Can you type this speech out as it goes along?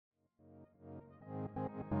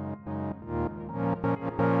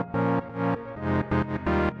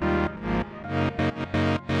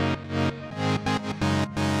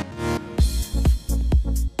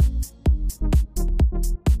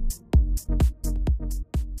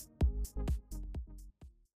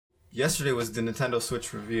yesterday was the Nintendo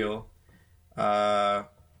Switch reveal. I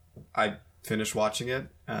finished watching it,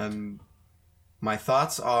 and my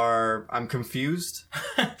thoughts are I'm confused.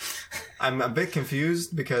 I'm a bit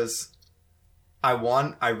confused because I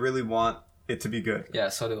really want it to be good. Yeah,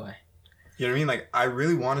 so do I. You know what I mean? Like, I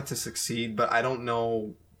really want it to succeed, but I don't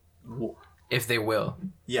know if they will.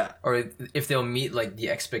 Yeah. Or if they'll meet, like, the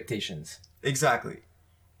expectations. Exactly.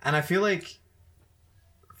 And I feel like,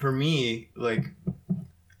 for me, like,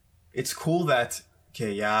 it's cool that,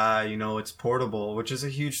 okay, yeah, you know, it's portable, which is a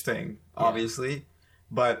huge thing, obviously.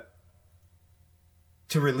 But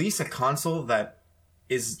to release a console that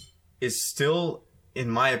is still, in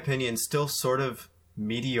my opinion, still sort of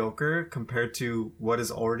mediocre compared to what is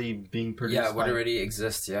already being produced. Yeah, what already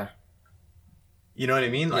exists, yeah. You know what I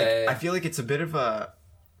mean? Like, yeah. I feel like it's a bit of a...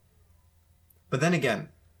 But then again,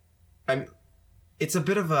 it's a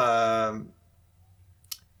bit of a...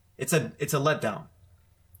 It's a letdown.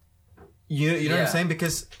 You know what I'm saying?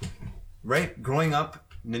 Because, right, growing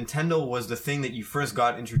up, Nintendo was the thing that you first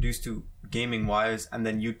got introduced to gaming-wise, and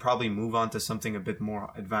then you'd probably move on to something a bit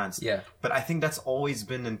more advanced. Yeah. But I think that's always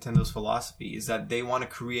been Nintendo's philosophy, is that they want to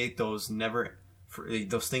create those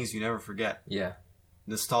things you never forget. Yeah.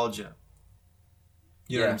 Nostalgia.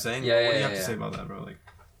 You know what I'm saying? Yeah, what do you have to say about that, bro?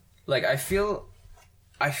 Like I feel...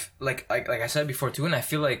 like I said before, too, and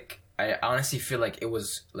I honestly feel like it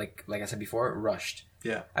was, like I said before, rushed.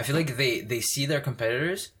 Yeah. I feel like they see their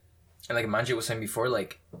competitors, and like Manji was saying before,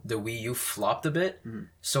 like the Wii U flopped a bit,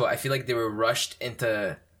 so I feel like they were rushed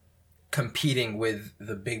into competing with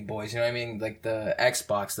the big boys. You know what I mean? Like the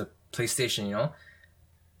Xbox, the PlayStation. You know,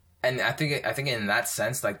 and I think in that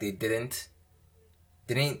sense, like they didn't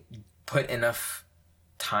put enough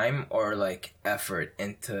time or like effort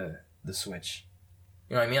into the Switch.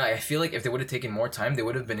 You know what I mean? I feel like if they would have taken more time, they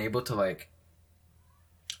would have been able to like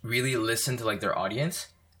really listen to like their audience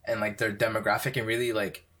and like their demographic and really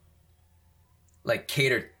like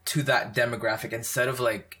cater to that demographic instead of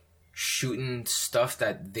like shooting stuff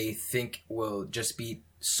that they think will just be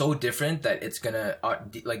so different that it's gonna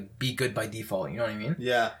like be good by default. You know what I mean?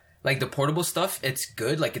 Yeah. Like the portable stuff, it's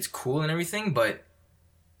good, like it's cool and everything, but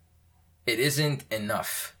it isn't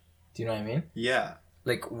enough. Do you know what I mean? Yeah.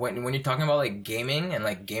 Like when you're talking about like gaming and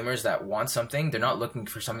like gamers that want something, they're not looking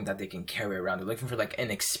for something that they can carry around. They're looking for like an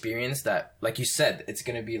experience that, like you said, it's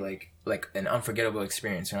gonna be like an unforgettable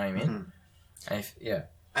experience. You know what I mean?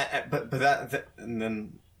 Mm-hmm. But that and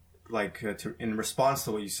then like in response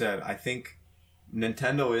to what you said, I think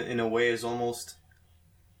Nintendo in a way is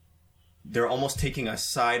they're almost taking a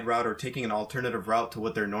side route or taking an alternative route to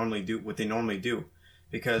what they normally do,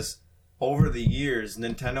 because over the years,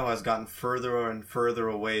 Nintendo has gotten further and further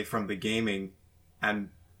away from the gaming, and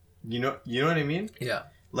you know what I mean? Yeah.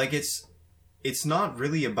 Like it's not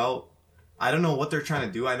really about. I don't know what they're trying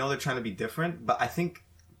to do. I know they're trying to be different, but I think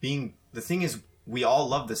the thing is, we all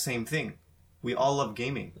love the same thing. We all love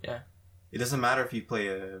gaming. Yeah. It doesn't matter if you play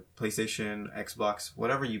a PlayStation, Xbox,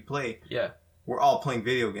 whatever you play. Yeah. We're all playing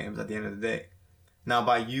video games at the end of the day. Now,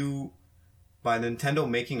 by Nintendo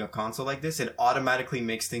making a console like this, it automatically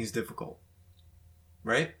makes things difficult.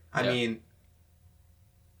 Right? I mean,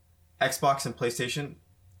 Xbox and PlayStation,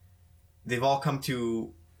 they've all come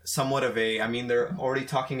to somewhat of they're already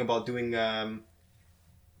talking about doing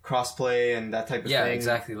crossplay and that type of thing. Yeah,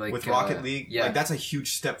 exactly. Like with Rocket League. Yeah. Like, that's a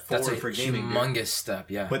huge step forward for gaming. That's a humongous step,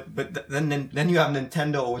 yeah. But then you have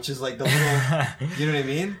Nintendo, which is like the little... you know what I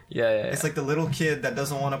mean? Yeah. It's like the little kid that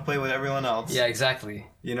doesn't want to play with everyone else. Yeah, exactly.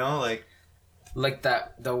 You know, like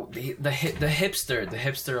that the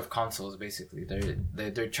hipster of consoles, basically.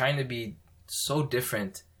 They're trying to be so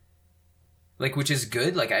different, like, which is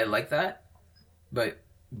good. Like, I like that, but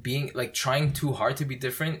being like trying too hard to be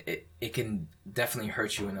different, it can definitely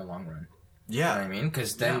hurt you in the long run. Yeah, you know what I mean,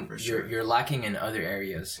 because then you're lacking in other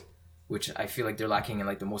areas, which I feel like they're lacking in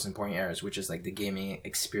like the most important areas, which is like the gaming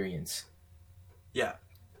experience. Yeah,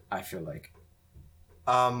 I feel like.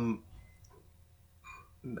 And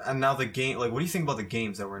now the game, like, what do you think about the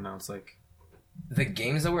games that were announced? Like, the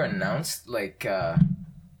games that were announced, like I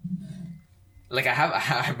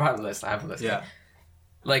brought a list. I have a list. Yeah.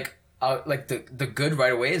 Like the good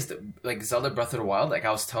right away is like Zelda Breath of the Wild. Like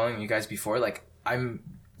I was telling you guys before, like I'm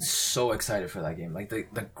so excited for that game. Like the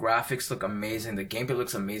graphics look amazing. The gameplay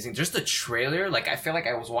looks amazing. Just the trailer, like I feel like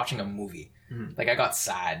I was watching a movie. Mm-hmm. Like I got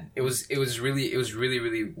sad. It was really,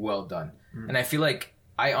 really well done. Mm-hmm. And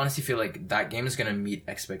I honestly feel like that game is going to meet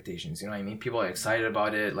expectations. You know what I mean? People are excited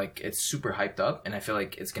about it. Like, it's super hyped up, and I feel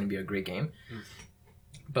like it's going to be a great game. Mm.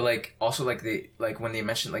 But, like, also, like, when they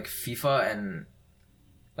mentioned, like, FIFA and,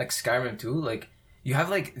 like, Skyrim too, like, you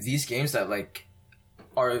have, like, these games that, like,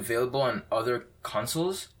 are available on other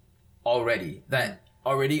consoles, already that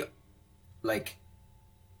already like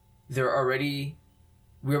we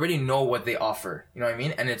already know what they offer, you know what I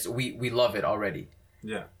mean, and it's we love it already.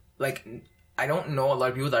 Yeah, like I don't know a lot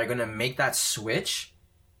of people that are gonna make that switch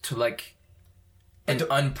to like an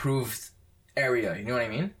unproved area, you know what I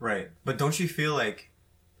mean? Right. But don't you feel like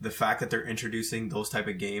the fact that they're introducing those type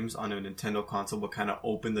of games on a Nintendo console will kind of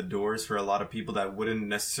open the doors for a lot of people that wouldn't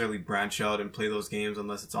necessarily branch out and play those games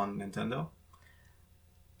unless it's on Nintendo?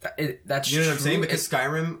 That's you know what true. I'm saying? Because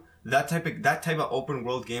Skyrim, that type of open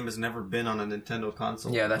world game has never been on a Nintendo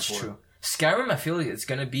console. Yeah, that's before. true. Skyrim, I feel like it's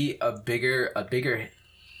gonna be a bigger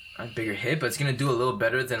hit, but it's gonna do a little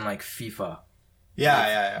better than like FIFA.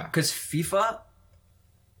 Yeah. Because FIFA,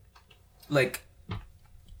 like,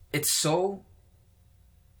 it's so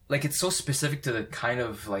specific to the kind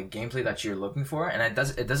of like gameplay that you're looking for, and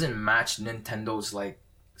it doesn't match Nintendo's like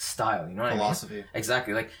style. You know what philosophy. I mean?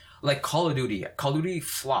 Exactly. Like Call of Duty. Call of Duty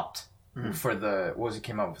flopped for the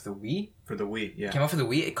came out with the Wii. For the Wii, yeah. Came out for the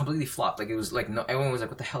Wii. It completely flopped. Like it was like no, everyone was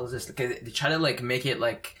like, "What the hell is this?" Like they try to like make it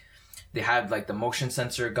like they had like the motion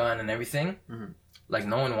sensor gun and everything. Like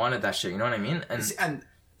no one wanted that shit. You know what I mean? And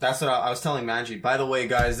that's what I was telling Manjeet. By the way,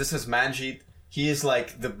 guys, this is Manjeet. He is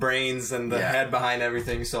like the brains and the head behind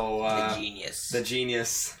everything. So the genius. The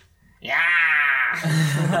genius. Yeah.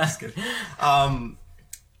 Just kidding.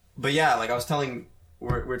 But yeah, like I was telling,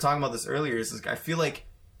 we're talking about this earlier. Is like, I feel like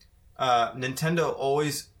Nintendo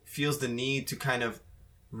always feels the need to kind of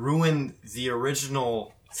ruin the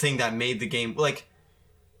original thing that made the game. Like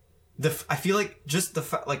I feel like just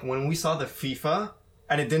like when we saw the FIFA.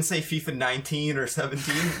 And it didn't say FIFA 19 or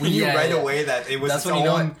 17. We knew away that it was That's when you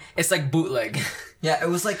know it's like bootleg. Yeah, it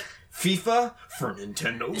was like FIFA for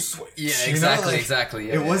Nintendo Switch. Yeah, exactly, like, exactly.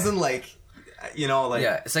 Yeah, it wasn't like, you know, like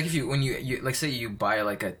it's like if when you like say you buy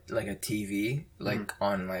like a TV like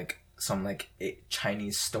on like some like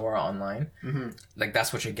Chinese store online, like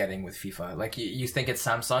that's what you're getting with FIFA. Like you think it's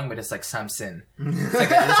Samsung, but it's like Samsung.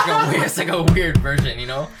 It's like a weird version, you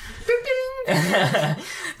know.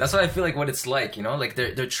 That's what I feel like what it's like, you know, like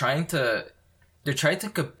they're trying to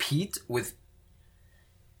compete with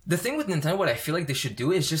the thing with Nintendo. What I feel like they should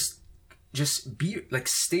do is just be like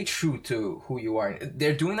stay true to who you are.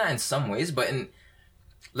 They're doing that in some ways, but in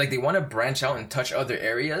like they want to branch out and touch other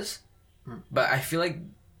areas, but I feel like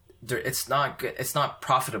it's not good. It's not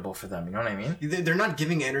profitable for them. You know what I mean? They're not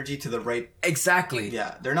giving energy to the right. Exactly.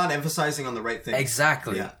 Yeah, they're not emphasizing on the right thing.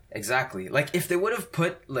 Exactly. Yeah. Exactly. Like if they would have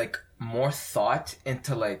put like more thought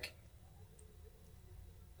into like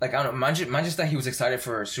I don't know, Manjit that he was excited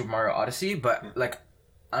for Super Mario Odyssey, but like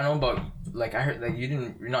I don't know about like I heard like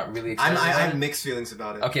you're not really excited. I have mixed feelings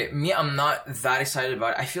about it. Okay, me, I'm not that excited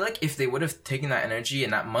about it. I feel like if they would have taken that energy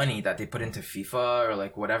and that money that they put into FIFA or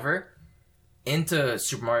like whatever into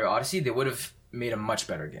Super Mario Odyssey, they would have made a much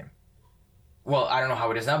better game. Well, I don't know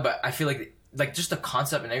how it is now, but I feel like just the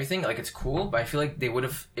concept and everything, like it's cool, but I feel like it would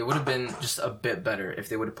have been just a bit better if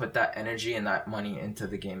they would have put that energy and that money into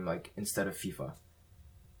the game, like instead of FIFA.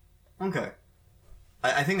 Okay.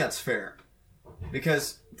 I think that's fair.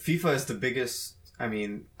 Because FIFA is the biggest, I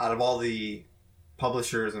mean, out of all the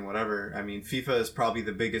publishers and whatever, I mean, FIFA is probably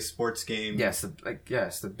the biggest sports game. Yes,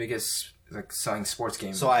 it's the biggest like selling sports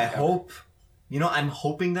game. So I hope, I'm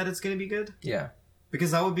hoping that it's going to be good. Yeah.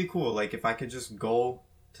 Because that would be cool. Like if I could just go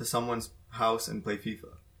to someone's house and play FIFA.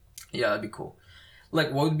 Yeah, that'd be cool.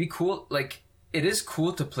 Like what would be cool, like it is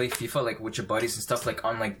cool to play FIFA like with your buddies and stuff like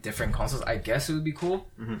on like different consoles. I guess it would be cool.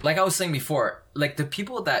 Mm-hmm. Like I was saying before, like the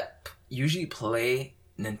people that usually play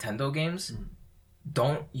Nintendo games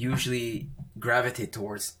don't usually gravitate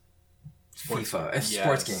towards sports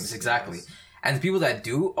games, exactly. Yes. And the people that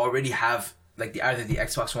do already have like either the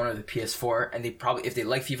Xbox One or the PS4, and they probably, if they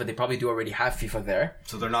like FIFA, they probably do already have FIFA there.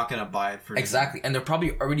 So they're not gonna buy it for exactly, and they're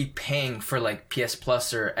probably already paying for like PS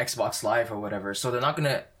Plus or Xbox Live or whatever. So they're not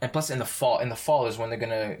gonna. And plus, in the fall is when they're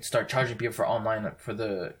gonna start charging people for online for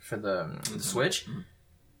the Switch. Mm-hmm.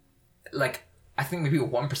 Like I think maybe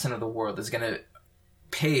 1% of the world is gonna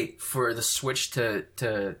pay for the Switch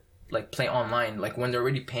to like play online, like when they're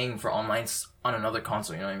already paying for online on another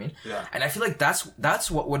console, you know what I mean? Yeah. And I feel like that's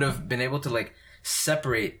what would have been able to like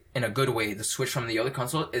separate in a good way the Switch from the other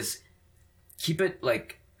console, is keep it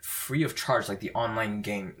like free of charge, like the online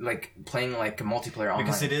game, like playing like a multiplayer online.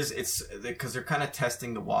 Because it's because they're kind of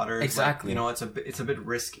testing the waters. Exactly. Like, it's a bit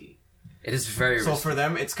risky. It is very risky. So for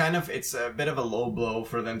them, it's a bit of a low blow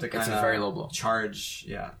for them to kind of. It's a very low blow. Charge,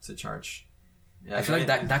 yeah, to charge. Yeah, I feel like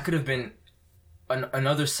that could have been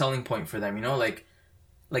another selling point for them,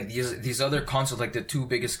 like these other consoles, like the two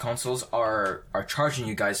biggest consoles are charging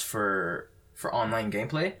you guys for online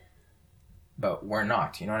gameplay, but we're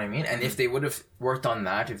not. You know what I mean? And if they would have worked on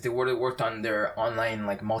that, if they would have worked on their online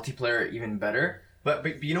like multiplayer even better.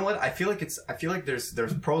 But you know what? I feel like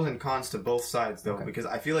there's pros and cons to both sides though, because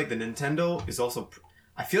I feel like the Nintendo is also.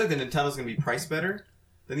 I feel like the Nintendo's gonna be priced better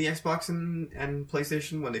than the Xbox and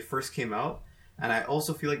PlayStation when they first came out, and I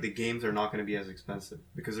also feel like the games are not gonna be as expensive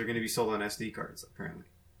because they're gonna be sold on SD cards apparently.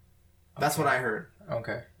 That's what I heard.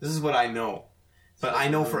 Okay. This is what I know, but I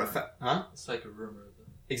know for a fact, huh? It's like a rumor. Though.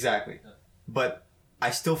 Exactly, Yeah. but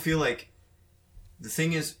I still feel like the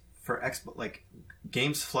thing is for like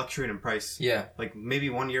games fluctuate in price. Yeah. Like maybe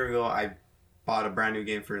 1 year ago, I bought a brand new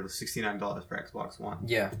game for $69 for Xbox One.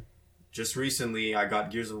 Yeah. Just recently, I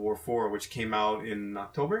got Gears of War 4, which came out in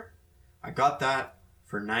October. I got that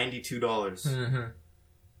for $92.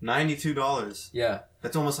 Mm-hmm. $92. Yeah.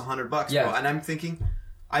 That's almost $100, Yeah. bro. And I'm thinking,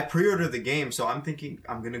 I pre-ordered the game, so I'm thinking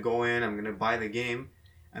I'm gonna go in, I'm gonna buy the game,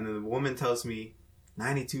 and then the woman tells me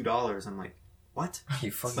 $92. I'm like, what?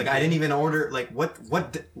 You fucking Like I didn't even order. Like what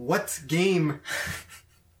game?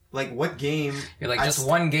 Like what game? You're like just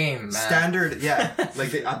one game, man. Standard, yeah.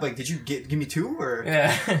 I'm like, did you give me two or?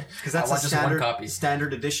 Yeah. Because that's I want a standard just one copy.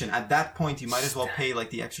 standard edition. At that point, you might as well pay like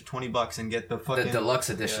the extra $20 and get the The fucking deluxe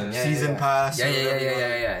edition. Yeah, season yeah. pass. Yeah, or yeah, yeah, whatever you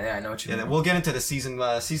yeah, want. yeah. I know what you Yeah, mean. we'll get into the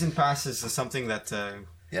season pass is something that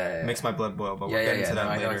Yeah. makes my blood boil, but Yeah, we'll yeah, get yeah. into No, that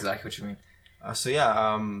I later. know exactly what you mean. So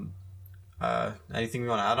yeah, anything you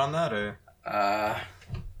want to add on that? Or? I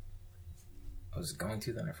was going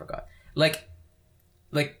to, then I forgot.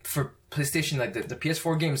 Like for PlayStation, like the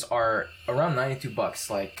PS4 games are around $92.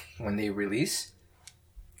 Like when they release,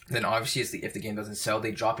 then obviously if the game doesn't sell,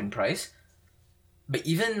 they drop in price. But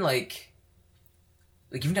even like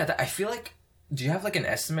even at that, I feel like. Do you have like an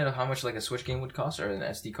estimate of how much like a Switch game would cost, or an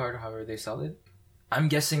SD card, or however they sell it? I'm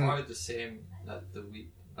guessing. Probably the same that the Wii,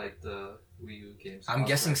 like the Wii U games. I'm cost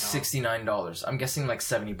guessing right now. $69. I'm guessing like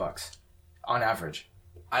 $70 on average.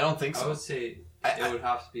 I don't think so. I would say it would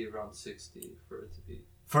have to be around 60 for it to be.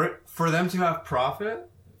 For them to have profit,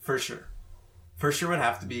 for sure would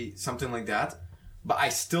have to be something like that. But I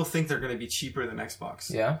still think they're going to be cheaper than Xbox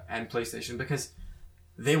Yeah. and PlayStation because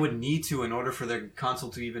they would need to in order for their console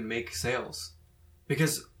to even make sales.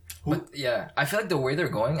 Because But yeah, I feel like the way they're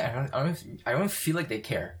going, I don't feel like they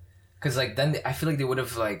care, because like then I feel like they would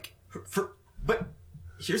have like but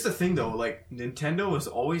here's the thing though, like Nintendo is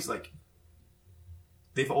always like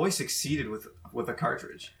they've always succeeded with a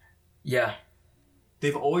cartridge. yeah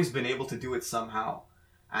They've always been able to do it somehow.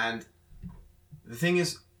 And the thing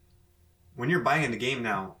is, when you're buying the game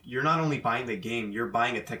now, you're not only buying the game, you're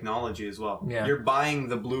buying a technology as well. Yeah. You're buying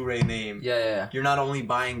the Blu-ray name. yeah. You're not only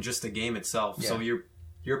buying just the game itself. Yeah. So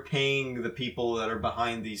you're paying the people that are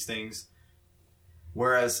behind these things.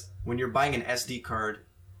 Whereas when you're buying an SD card,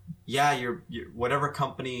 yeah, you're whatever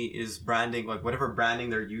company is branding, like whatever branding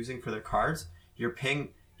they're using for their cards, you're paying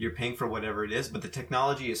for whatever it is, but the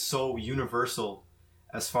technology is so universal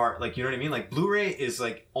as far, like, you know what I mean? Like Blu-ray is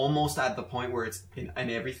like almost at the point where it's in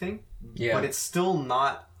everything, Yeah. but it's still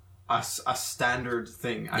not a standard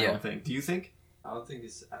thing, I Yeah. don't think. Do you think? I don't think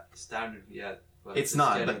it's standard yet, but It's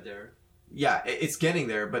not, getting but- there. Yeah, it's getting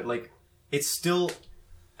there, but like it's still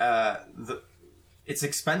it's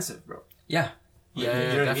expensive, bro. Yeah. You- Yeah, you know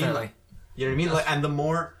what I mean? definitely. Like, you know what I mean? Like, and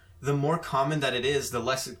the more common that it is, the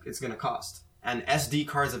less it's going to cost. And SD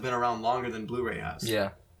cards have been around longer than Blu-ray has. Yeah.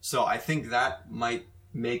 So I think that might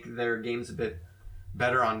make their games a bit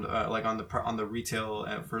better on on the retail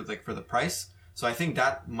for the price. So I think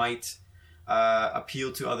that might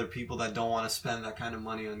appeal to other people that don't want to spend that kind of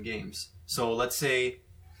money on games. So let's say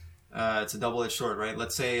it's a double-edged sword, right?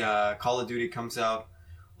 Let's say Call of Duty comes out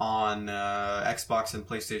on Xbox and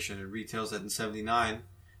PlayStation. It retails at $79,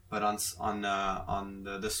 but on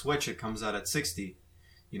the Switch it comes out at $60.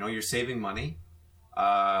 You know, you're saving money.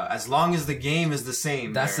 As long as the game is the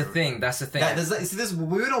same. That's the thing.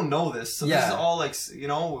 We don't know this. So this Yeah. is all like, you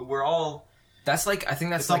know, we're all, That's like, I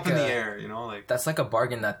think that's it's like up in the air, you know, like. That's like a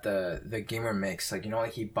bargain that the gamer makes. Like, you know,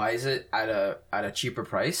 like he buys it at a cheaper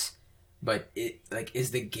price, but it like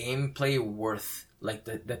is the gameplay worth like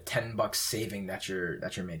the $10 saving that you're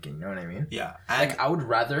making? You know what I mean? Yeah. And Like I would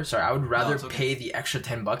rather it's okay. pay the extra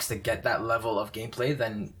 $10 to get that level of gameplay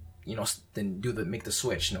than make the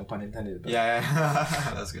switch. No pun intended. But. yeah.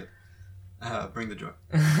 That's good. Bring the joy.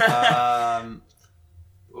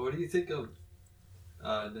 Well, what do you think of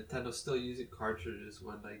Nintendo still using cartridges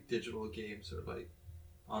when like digital games are like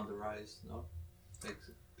on the rise? No, like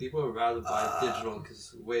people would rather buy digital because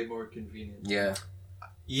it's way more convenient. Yeah.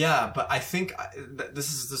 Yeah, but I think this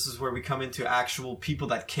is where we come into actual people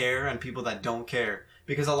that care and people that don't care.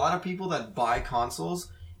 Because a lot of people that buy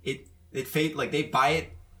consoles, they buy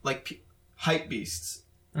it like hype beasts.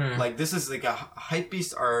 Like this is like a hype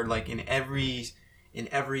beast are like in every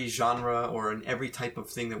genre or in every type of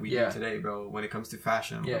thing that we do today, bro. When it comes to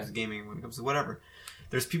fashion, when it comes to gaming, when it comes to whatever,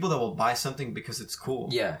 there's people that will buy something because it's cool.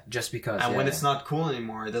 Yeah, just because. And when it's not cool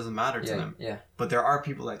anymore, it doesn't matter to them. Yeah. But there are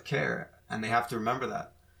people that care, and they have to remember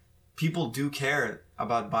that. People do care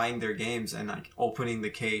about buying their games and like opening the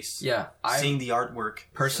case. Yeah, seeing the artwork.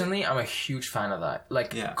 Personally, I'm a huge fan of that.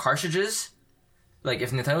 Like cartridges, like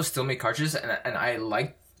if Nintendo still made cartridges and I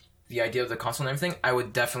like the idea of the console and everything, I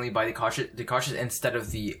would definitely buy the cartridge instead of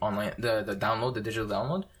the online the download, the digital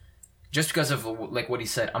download. Just because of like what he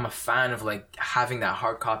said, I'm a fan of like having that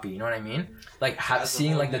hard copy. You know what I mean? Like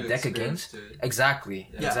seeing like the deck of games. Exactly.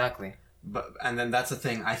 But and then that's the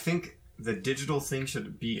thing. I think the digital thing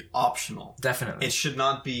should be optional. Definitely. It should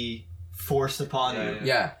not be forced upon you.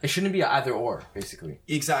 Yeah. It shouldn't be either or, basically.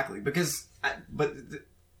 Exactly. Because, but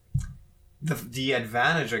the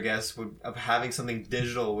advantage, I guess, of having something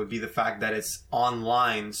digital would be the fact that it's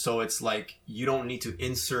online. So it's like, you don't need to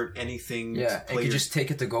insert anything. Yeah. And you just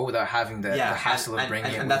take it to go without having the hassle of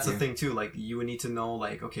bringing it and that's the thing too. Like, you would need to know,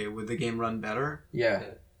 like, okay, would the game run better? Yeah.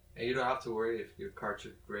 And you don't have to worry if your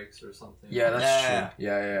cartridge breaks or something. Yeah, that's true.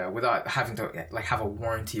 Yeah. Without having to like have a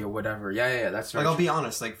warranty or whatever. Yeah. That's right. Like, I'll be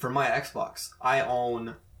honest. Like, for my Xbox, I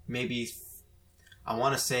own maybe, I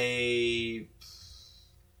want to say,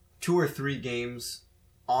 2 or 3 games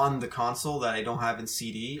on the console that I don't have in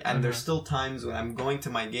CD. And there's still times when I'm going to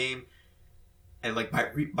my game and like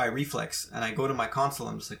by reflex, and I go to my console.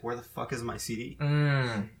 I'm just like, where the fuck is my CD?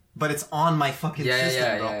 But it's on my fucking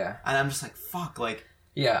system, bro. And I'm just like, fuck, like.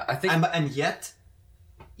 Yeah, I think... And yet,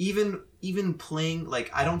 even playing,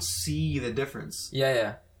 like, I don't see the difference.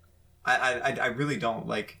 Yeah. I really don't,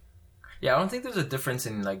 like... Yeah, I don't think there's a difference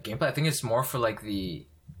in, like, gameplay. I think it's more for, like, the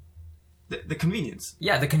convenience.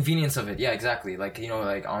 Yeah, the convenience of it. Yeah, exactly. Like, you know,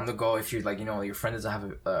 like, on the go, if you, like, you know, your friend doesn't have,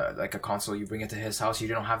 a console, you bring it to his house, you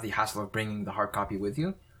don't have the hassle of bringing the hard copy with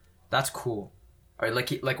you. That's cool. Or,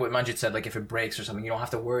 like what Manjit said, like, if it breaks or something, you don't have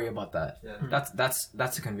to worry about that. Yeah. That's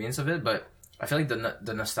the convenience of it, but... I feel like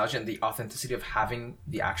the nostalgia and the authenticity of having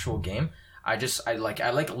the actual game. I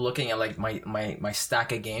like looking at like my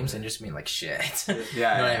stack of games and just being like shit. Yeah, you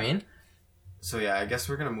know what I mean? So yeah, I guess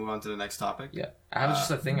we're gonna move on to the next topic. Yeah, I have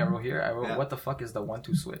just a thing I wrote here. What the fuck is the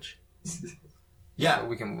 1-2 switch? Yeah, so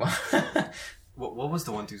we can move on. What was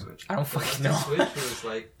the 1-2 switch? I don't fucking know. The switch was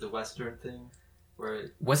like the Western thing,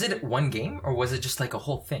 where was it one game or was it just like a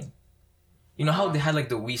whole thing? You know how they had like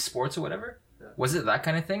the Wii Sports or whatever. Was it that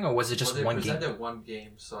kind of thing, or was it just one game? They presented one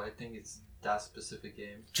game, so I think it's that specific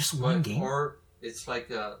game. Just one game? Or it's like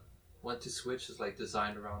a 1-2 Switch is like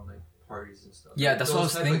designed around like parties and stuff. Yeah, that's what I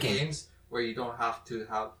was thinking. Games where you don't have to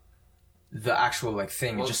have the actual like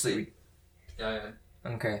thing, just like... Yeah.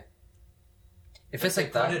 Okay. If like it's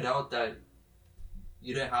like that, pointed out that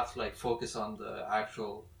you didn't have to like focus on the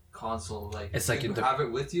actual console. Like it's like you could have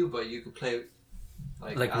it with you, but you could play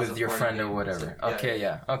like with your friend or whatever.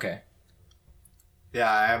 Okay, okay. Yeah,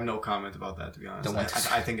 I have no comment about that, to be honest.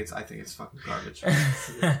 I think it's fucking garbage.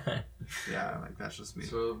 Yeah, like that's just me.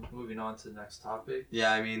 So moving on to the next topic.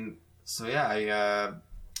 Yeah, I mean, so yeah,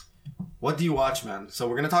 what do you watch, man? So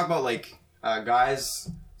we're gonna talk about like guys.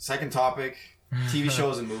 Second topic, TV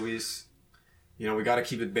shows and movies. You know, we got to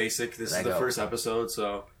keep it basic. This is the first episode,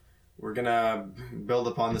 so we're gonna build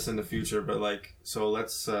upon this in the future. But like, so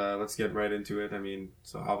let's get right into it. I mean,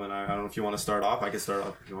 so Alvin, I don't know if you want to start off. I can start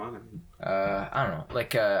off if you want. I don't know.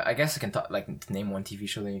 Like, I guess I can name one TV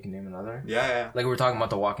show, then you can name another. Yeah. Like we were talking about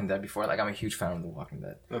The Walking Dead before. Like I'm a huge fan of The Walking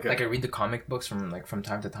Dead. Okay. Like I read the comic books from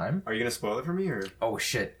time to time. Are you gonna spoil it for me or? Oh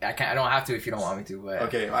shit! I don't have to if you don't want me to. But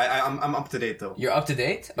okay, I'm up to date though. You're up to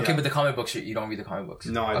date. Okay, but the comic books you don't read the comic books.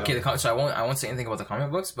 No, I don't. So I won't say anything about the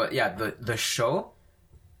comic books. But yeah, the show,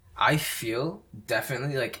 I feel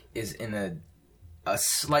definitely like is in a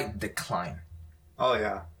slight decline. Oh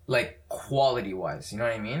yeah. Like quality wise, you know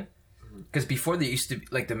what I mean? Because before they used to be,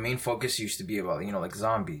 like the main focus used to be about like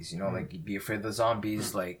zombies, like you'd be afraid of the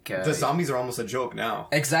zombies, like the zombies are almost a joke now.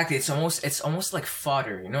 Exactly, it's almost like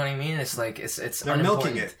fodder, you know what I mean? It's like it's they're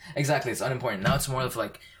milking it. Exactly, it's unimportant. Now it's more of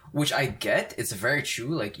like, which I get, it's very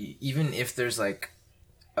true. Like even if there's like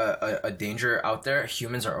a danger out there,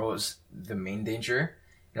 humans are always the main danger.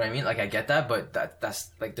 You know what I mean? Like I get that, but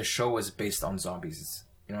that's like the show was based on zombies.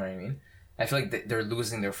 You know what I mean? I feel like they're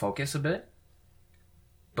losing their focus a bit,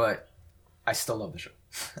 but I still love the show.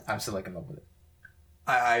 I'm still like in love with it.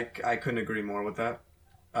 I couldn't agree more with that.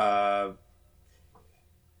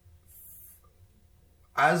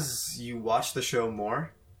 As you watch the show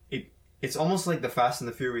more, it's almost like the Fast and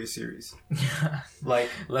the Furious series. Like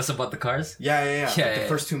less about the cars. Yeah. Like the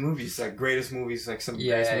first 2 movies, like greatest movies, like some of the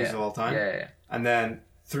greatest movies of all time. Yeah. And then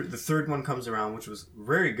the third one comes around, which was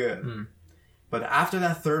very good. Mm. But after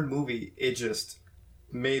that third movie, it just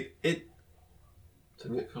made it.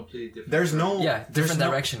 Took a completely different. There's no different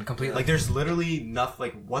direction completely. Like there's literally nothing.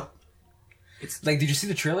 Like what? It's like, did you see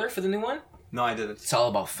the trailer for the new one? no, I didn't. It's all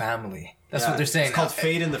about family. That's what they're saying. It's called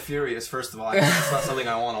Fate and the Furious. First of all, it's not something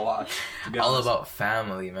I want to watch. To be All honest. about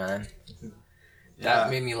family, man. Yeah. That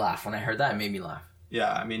made me laugh. When I heard that, it made me laugh.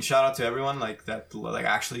 Yeah, I mean, shout out to everyone like that, like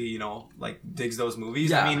actually, you know, like digs those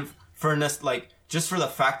movies. Yeah. I mean, like just for the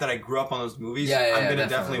fact that I grew up on those movies, Yeah, I'm gonna definitely.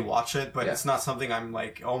 definitely watch it. But Yeah. it's not something I'm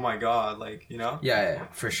like, oh my god, like you know. Yeah,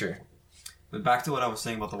 for sure. But back to what I was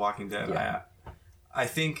saying about The Walking Dead. Yeah. I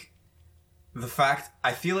think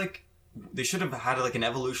I feel like they should have had like an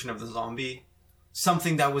evolution of the zombie,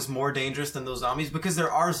 something that was more dangerous than those zombies, because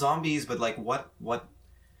there are zombies, but like what,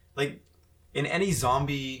 like in any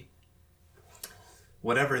zombie,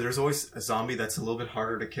 whatever, there's always a zombie that's a little bit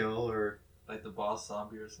harder to kill, or like the boss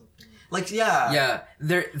zombie or something. like Yeah,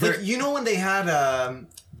 they're like you know when they had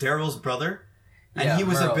Daryl's brother, and Yeah, he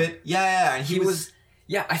was Merle. a bit and he was.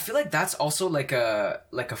 Yeah, I feel like that's also like a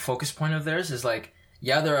focus point of theirs is like,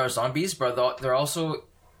 yeah, there are zombies, but they're also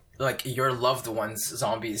like your loved ones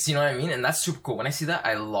zombies. You know what I mean? And that's super cool. When I see that,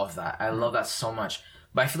 I love that. I love that so much.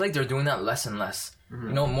 But I feel like they're doing that less and less. Mm-hmm.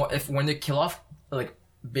 You know, more when they kill off like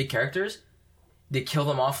big characters, they kill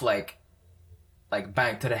them off like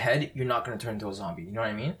bang to the head. You're not gonna turn into a zombie. You know what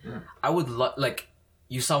I mean? Yeah. I would like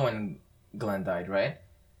you saw when Glenn died, right?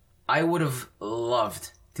 I would have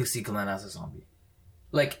loved to see Glenn as a zombie.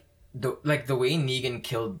 Like the way Negan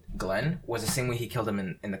killed Glenn was the same way he killed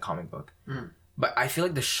him in the comic book. Mm. But I feel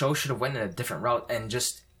like the show should have went in a different route and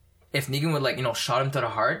just if Negan would like, you know, shot him to the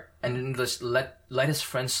heart and then just let his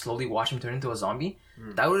friends slowly watch him turn into a zombie,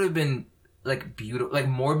 that would have been like beautiful, like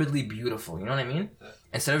morbidly beautiful. You know what I mean? Yeah.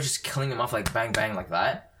 Instead of just killing him off like bang bang like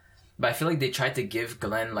that. But I feel like they tried to give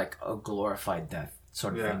Glenn like a glorified death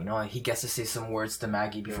sort of Yeah. thing. You know, like he gets to say some words to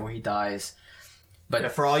Maggie before he dies. But Yeah,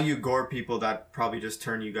 for all you gore people that probably just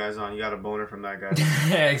turn you guys on, you got a boner from that guy.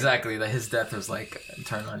 yeah, exactly. That his death was like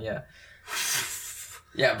turn on. Yeah.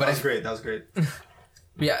 Yeah, but That was it's great. That was great.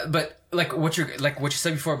 yeah, but like what you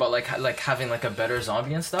said before about like having like a better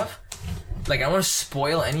zombie and stuff. Like I don't want to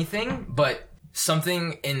spoil anything, but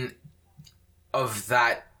something of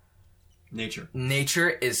that Nature. nature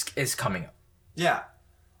is coming up. Yeah,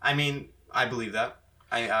 I mean, I believe that.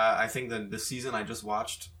 I think that the season I just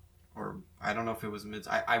watched, or I don't know if it was mid.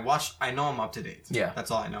 I watched. I know I'm up to date. Yeah.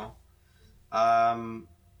 That's all I know.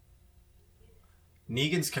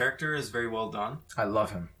 Negan's character is very well done. I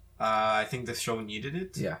love him. I think the show needed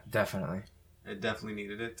it. Yeah, definitely. It definitely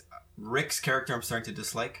needed it. Rick's character, I'm starting to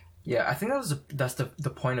dislike. Yeah, I think that's the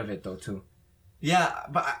point of it though too. Yeah,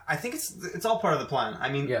 but I think it's all part of the plan. I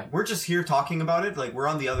mean, Yeah. we're just here talking about it, like we're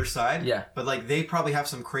on the other side. Yeah. But like they probably have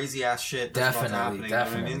some crazy ass shit that's about to happen.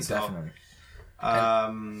 Definitely.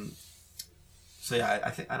 So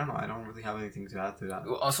yeah, I don't know. I don't really have anything to add to that.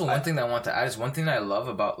 Also, one thing that I want to add is one thing that I love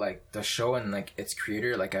about like the show and like its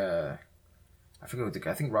creator, like I forget what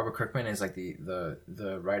I think Robert Kirkman is like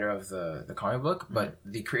the writer of the comic book, but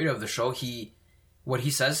the creator of the show, what he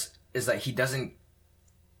says is that he doesn't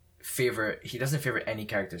favor any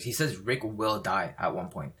characters. He says Rick will die at one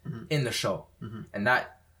point in the show, and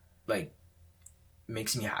that like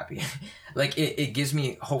makes me happy. Like it gives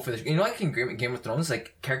me hope for this. You know, like in Game of Thrones,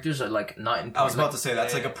 like characters are like not in. I was about to say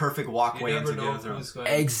that's like a perfect walkway You into never Game know of Thrones. who's going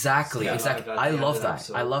Exactly. to Exactly. survive at I the end love of the that.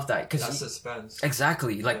 episode. I love that That's because suspense.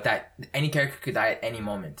 exactly like Yeah. that. Any character could die at any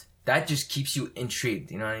moment. That just keeps you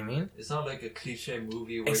intrigued. You know what I mean? It's not like a cliche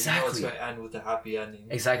movie where Exactly. you know it's going to end with a happy ending.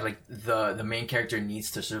 Exactly. Like the main character needs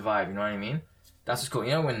to survive. You know what I mean? That's what's cool.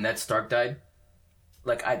 You know when Ned Stark died,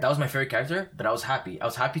 like that was my favorite character, but I was happy. I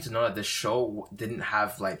was happy to know that this show didn't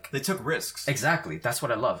have like They took risks. exactly. That's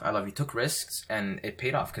what I love. I love he took risks and it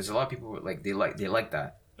paid off because a lot of people were like they like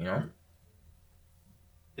that. You know?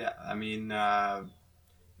 Yeah, I mean,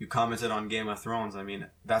 you commented on Game of Thrones. I mean,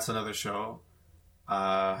 that's another show.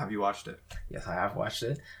 Have you watched it? Yes, I have watched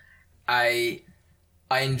it. I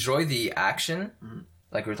enjoy the action,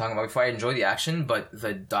 like we were talking about before. I enjoy the action, but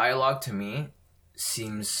the dialogue to me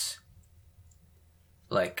seems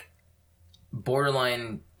like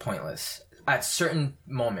borderline pointless at certain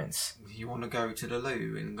moments. You want to go to the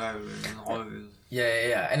loo and go and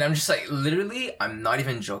Yeah. And I'm just like, literally, I'm not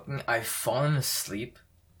even joking. I've fallen asleep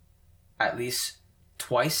at least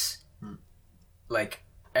twice, like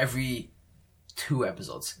every 2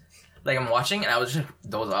 episodes. Like I'm watching and I would just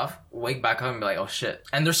doze off, wake back up and be like, oh shit.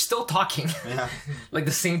 And they're still talking. yeah. Like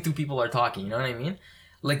the same 2 people are talking, you know what I mean?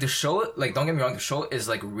 like the show, like don't get me wrong, the show is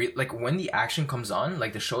like like when the action comes on,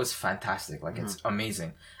 like the show is fantastic, like it's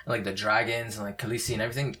amazing, and like the dragons and like Khaleesi and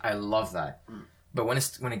everything, I love that. But when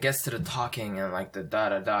it gets to the talking and like the da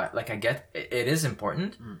da da, like I get it is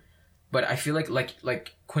important, but I feel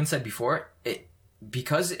like Quinn said before,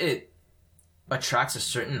 because it attracts a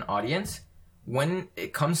certain audience, when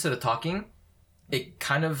it comes to the talking, it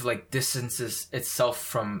kind of like distances itself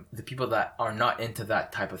from the people that are not into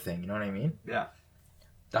that type of thing. You know what I mean? Yeah.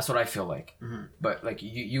 That's what I feel like. But like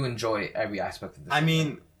you enjoy every aspect of this. I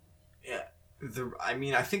mean, yeah.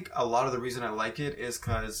 I think a lot of the reason I like it is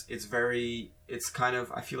because it's kind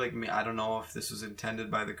of, I feel like, I don't know if this was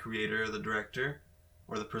intended by the creator or the director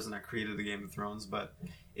or the person that created the Game of Thrones, but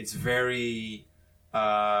it's very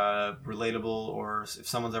relatable, or if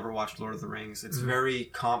someone's ever watched Lord of the Rings, it's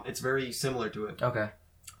it's very similar to it. Okay.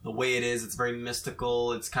 The way it is, it's very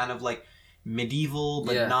mystical. It's kind of like medieval,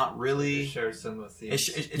 but not really. It shares similar themes.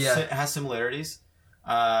 It has similarities.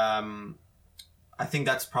 I think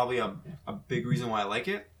that's probably a big reason why I like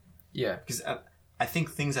it. Yeah. Because I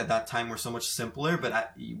think things at that time were so much simpler,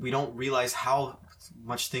 but we don't realize how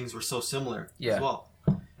much things were so similar as well.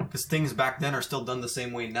 Because things back then are still done the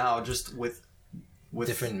same way now, just with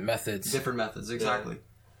different methods. Different methods, exactly.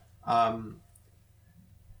 Yeah.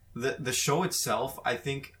 The show itself, I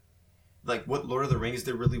think, like what Lord of the Rings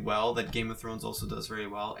did really well, that Game of Thrones also does very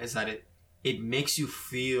well, is that it makes you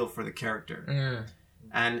feel for the character.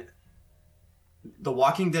 And The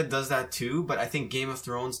Walking Dead does that too, but I think Game of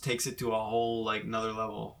Thrones takes it to a whole like another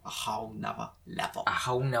level, a whole nother level. A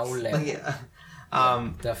whole nother level. Yeah.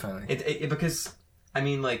 Definitely. It because I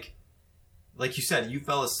mean like you said, you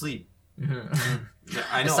fell asleep.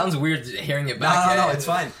 I know. It sounds weird hearing it back. No, it's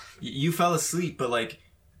fine. You fell asleep, but like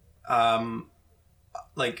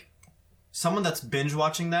someone that's binge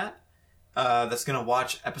watching that's gonna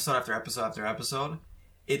watch episode after episode after episode.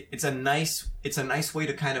 It's a nice way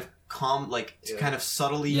to kind of kind of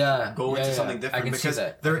subtly go into something different, because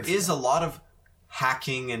there is a lot of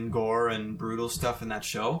hacking and gore and brutal stuff in that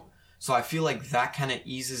show. So I feel like that kind of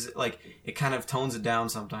eases, like it kind of tones it down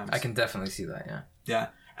sometimes. I can definitely see that. Yeah. Yeah,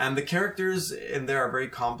 and the characters in there are very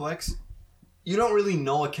complex. You don't really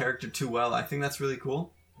know a character too well. I think that's really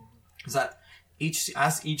cool. Is that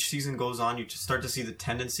as each season goes on, you just start to see the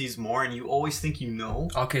tendencies more, and you always think you know.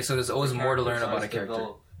 Okay, so there's always more to learn about a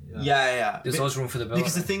character. Yeah. There's always room for development.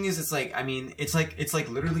 Because the thing is, it's like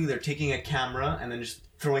literally they're taking a camera and then just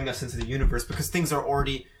throwing us into the universe, because things are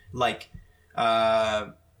already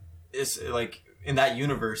it's like in that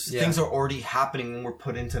universe, things are already happening when we're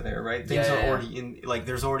put into there, right? Things are already in, like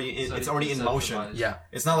it's already in motion. Yeah.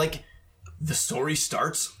 It's not like the story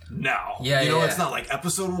starts now. It's not like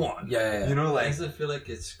episode 1. Yeah. You know, like, it doesn't feel like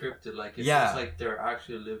it's scripted. Like it feels like they're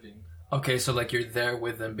actually living. Okay, so like you're there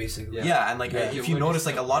with them basically. Yeah, and like if you notice,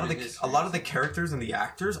 like a lot of the characters and the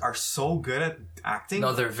actors are so good at acting.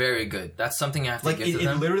 No, they're very good. That's something I have to give to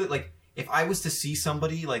them. Literally, like if I was to see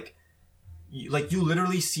somebody like you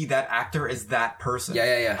literally see that actor as that person.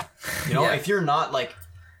 Yeah. You know, if you're not like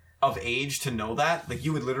of age to know that, like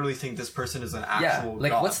you would literally think this person is an actual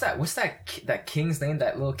like god. what's that king's name?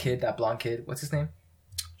 That little kid, that blonde kid. What's his name?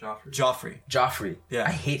 Joffrey. Yeah.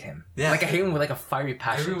 I hate him. Yeah. Like I hate him with like a fiery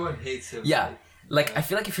passion. Everyone hates him. Yeah. Like I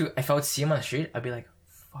feel like if I would see him on the street, I'd be like,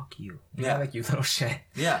 "Fuck you." Like you little shit.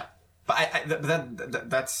 Yeah. But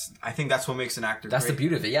I think that's what makes an actor. That's great. the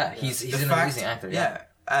beauty of it. Yeah. He's an amazing actor. Yeah.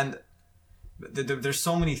 And there's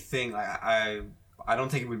so many things. I don't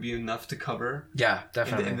think it would be enough to cover. Yeah,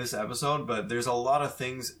 definitely. In this episode, but there's a lot of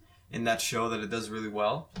things in that show that it does really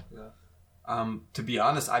well. Yeah. To be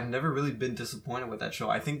honest, I've never really been disappointed with that show.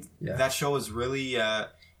 I think that show is really,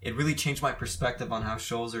 it really changed my perspective on how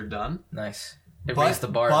shows are done. Nice. It raised the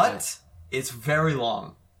bar. But it's very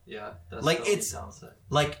long. Yeah. That's like the it's downside.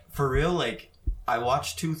 like for real. Like I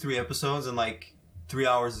watched 2-3 episodes and like 3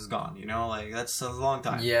 hours is gone. You know, like that's a long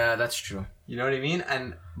time. Yeah, that's true. You know what I mean?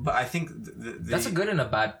 But I think that's a good and a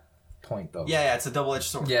bad point, though. Yeah, it's a double-edged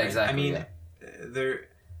sword. Yeah, right? exactly. I mean,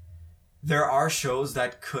 there are shows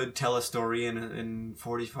that could tell a story in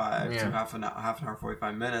 45 to half an hour,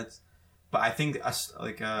 45 minutes. But I think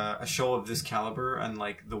a show of this caliber and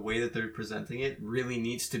like the way that they're presenting it really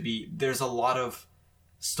needs to be. There's a lot of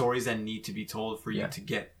stories that need to be told for you to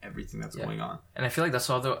get everything that's going on. And I feel like that's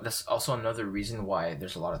also another reason why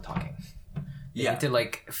there's a lot of talking. You need to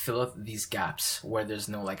like fill up these gaps where there's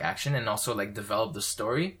no like action, and also like develop the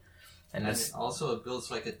story. And also it builds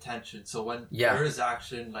like a tension. So when there is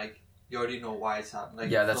action, like you already know why it's happening.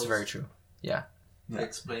 Like, that's very true. Yeah. It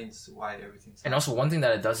explains why everything's happening. And also one thing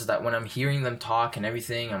that it does is that when I'm hearing them talk and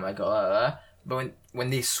everything, I'm like, but when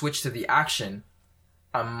they switch to the action,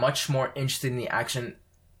 I'm much more interested in the action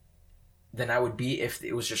than I would be if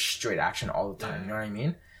it was just straight action all the time. You know what I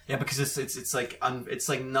mean? Yeah, because it's like it's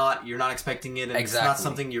like not, you're not expecting it, and Exactly. it's not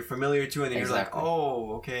something you're familiar to, and then Exactly. you're like,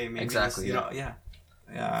 oh, okay, maybe Exactly, this, you know, yeah,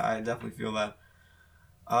 I definitely feel that.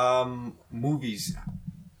 Movies.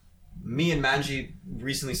 Me and Manji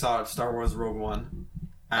recently saw Star Wars Rogue One.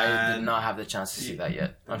 I did not have the chance to see that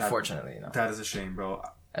yet. Unfortunately, no. That is a shame, bro.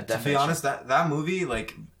 To Definitely be honest, that movie,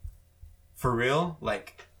 like, for real,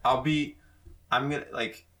 like, I'm gonna,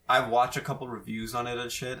 like, I've watched a couple reviews on it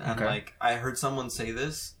and shit, and, Okay. like, I heard someone say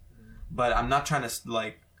this, but I'm not trying to,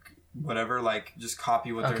 like, whatever, like, just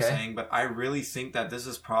copy what they're Okay. saying, but I really think that this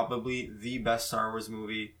is probably the best Star Wars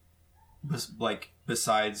movie, like,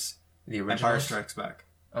 besides The Empire original. Strikes Back.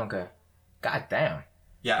 Okay. God damn.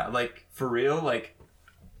 Yeah, like, for real, like,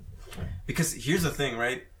 because here's the thing,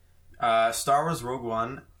 right? Star Wars Rogue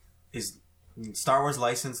One is Star Wars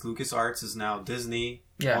licensed. LucasArts is now Disney,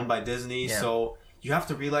 Yeah. owned by Disney. Yeah. So you have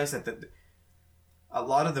to realize that a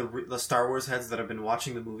lot of the Star Wars heads that have been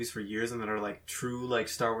watching the movies for years and that are like true like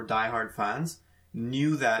Star Wars diehard fans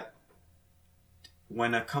knew that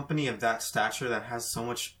when a company of that stature that has so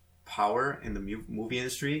much power in the movie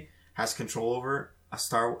industry has control over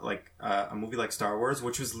a movie like Star Wars,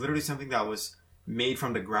 which was literally something that was made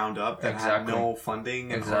from the ground up, that had Exactly. no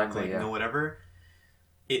funding and Exactly, like yeah. no whatever.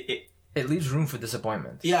 It leaves room for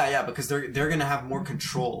disappointment. Yeah, because they're gonna have more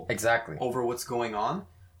control Exactly. over what's going on.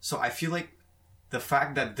 So I feel like the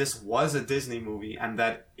fact that this was a Disney movie and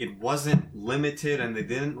that it wasn't limited and they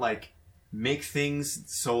didn't like make things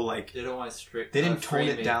so like They don't want to strict. they didn't tone frame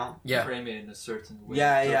it down. Yeah. Frame it in a certain way.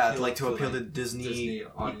 Like to appeal to Disney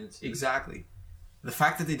audiences. Exactly. The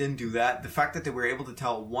fact that they didn't do that, the fact that they were able to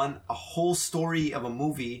tell a whole story of a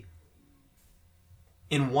movie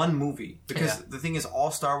in one movie, because Yeah. the thing is,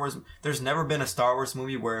 all Star Wars, there's never been a Star Wars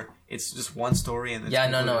movie where it's just one story and it's No,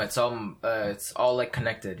 concluded. it's all like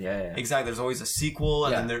connected. Yeah. Exactly. There's always a sequel,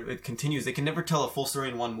 and Yeah. then it continues. They can never tell a full story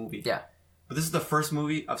in one movie. Yeah. But this is the first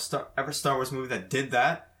movie of Star Wars movie that did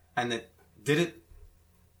that, and it did it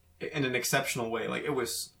in an exceptional way. Like, it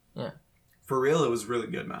was, Yeah. for real, it was really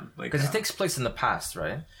good, man. Like, Because it takes place in the past,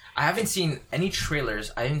 right? I haven't seen any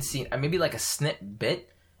trailers. I haven't seen maybe like a snippet,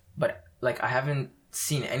 but like I haven't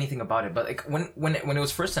seen anything about it. But like when it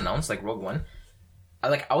was first announced, like Rogue One,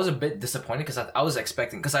 I was a bit disappointed because I was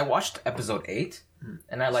expecting, because I watched episode 8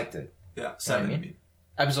 and I liked it. yeah, 7. mean? I mean.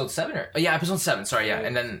 Episode 7 episode 7. Sorry, yeah,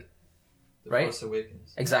 and then The right? Force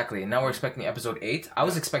Awakens. exactly. Now we're expecting episode 8. I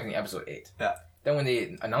was expecting episode 8. Yeah. Then when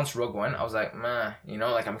they announced Rogue One, I was like, meh,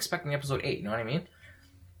 like I'm expecting episode 8, you know what I mean?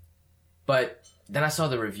 But then I saw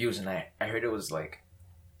the reviews and I heard it was like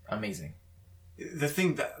amazing. The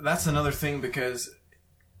thing that's another thing, because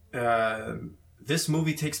this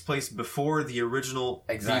movie takes place before the original,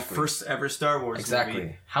 Exactly. the first ever Star Wars Exactly.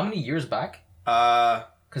 movie. How many years back? Because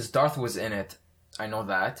Because Darth was in it. I know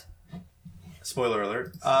that. spoiler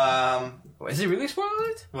alert. Is it really spoiler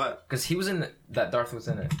it? What? Because he was in that Darth was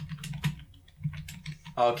in it.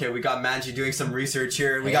 Okay, we got Manji doing some research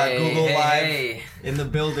here. We got Google Live Hey. in the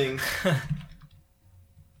building.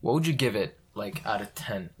 What would you give it, like, out of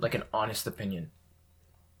 10? Like, an honest opinion.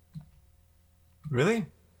 Really?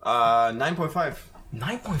 9.5.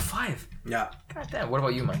 9.5? Yeah. God damn. What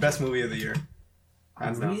about you, Mike? Best movie of the year.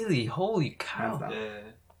 Hands down. Really? Holy Hands cow. down. Yeah.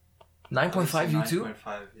 9.5, you too?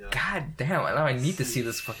 9.5, yeah. God damn. Now I need to see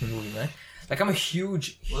this fucking movie, man. Like, I'm a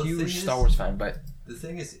huge, Well, the huge thing Star is- Wars fan, but... The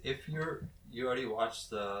thing is, if you already watched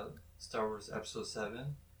the Star Wars Episode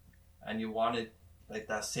 7, and you wanted like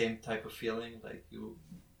that same type of feeling, like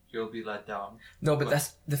you'll be let down. No, but What?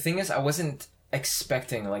 that's... The thing is, I wasn't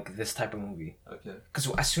expecting, like, this type of movie. Okay. Because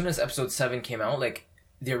as soon as episode 7 came out, like,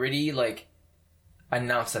 they already, like,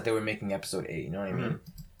 announced that they were making episode 8, you know what I mean?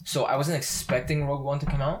 So I wasn't expecting Rogue One to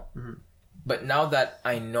come out. Mhm. But now that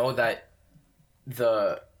I know that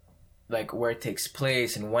like, where it takes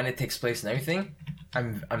place and when it takes place and everything,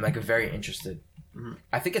 I'm like, very interested. Mhm.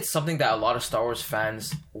 I think it's something that a lot of Star Wars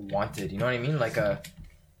fans wanted, you know what I mean? Like,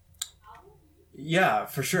 Yeah,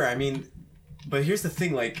 for sure. I mean, but here's the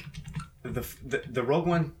thing: like, the Rogue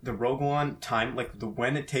One time, like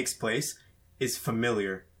when it takes place, is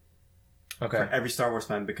familiar okay. for every Star Wars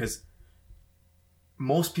fan, because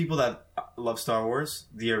most people that love Star Wars,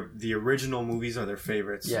 the original movies are their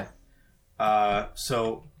favorites. Yeah.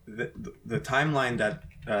 So the timeline that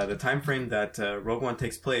the time frame that Rogue One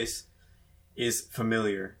takes place is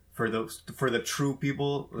familiar for the true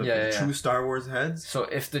people, the true Star Wars heads. So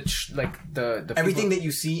if the Everything people, that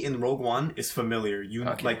you see in Rogue One is familiar.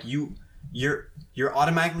 Okay. You're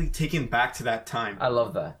automatically taken back to that time. I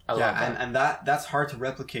love that. I love that. and that's hard to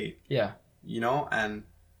replicate. Yeah. You know, and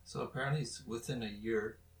So apparently it's within a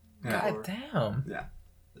year. God damn.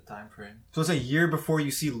 the time frame. So it's a year before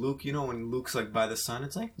you see Luke. You know when Luke's like by the sun,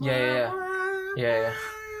 it's like Yeah.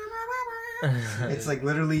 It's like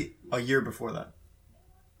literally a year before that.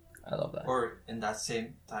 I love that. Or in that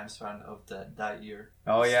same time span of that year.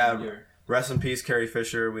 Oh yeah. Same year. Rest in peace, Carrie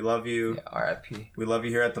Fisher. We love you. Yeah, R.I.P. We love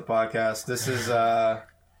you here at the podcast. This is a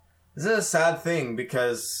sad thing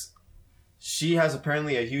because she has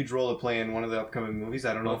apparently a huge role to play in one of the upcoming movies.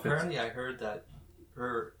 I don't know if apparently I heard that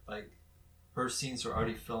her scenes were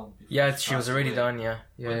already filmed. Before Yeah, she was passed already away. done. Yeah.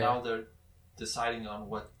 But now they're deciding on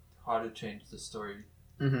how to change the story.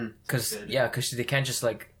 Because they can't just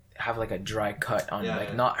like have like a dry cut on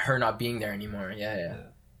not being there anymore. Yeah.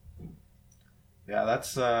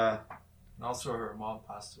 that's And also her mom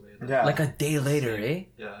passed away. Like a day later, eh?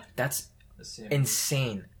 Yeah. That's The same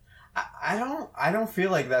insane. I don't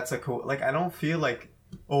feel like that's a cool. Like I don't feel like,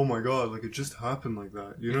 oh my god, like it just happened like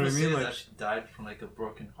that. You know what I mean? Like that she died from like a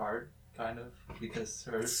broken heart, kind of, because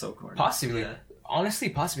her. it's so corny. Possibly. Yeah. Honestly,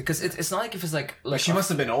 possibly. Because it's not like if it's like She must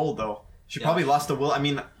have been old though. She Yeah. probably lost the will. I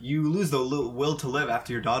mean, you lose the will to live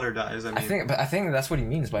after your daughter dies. I mean, I think that's what he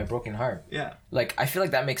means by broken heart. yeah. Like I feel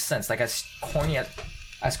like that makes sense. Like as corny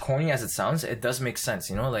as it sounds, it does make sense.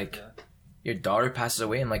 You know, like your daughter passes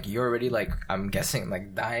away and like you're already like I'm guessing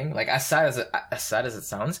like dying. Like as sad as it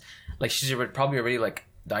sounds, like she's probably already like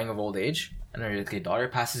dying of old age, and her daughter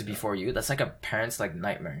passes before you. That's like a parent's like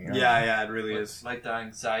nightmare. You know? Yeah, it really is. Like the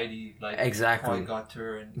anxiety, like Exactly. how it got to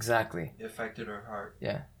her and Exactly. it affected her heart.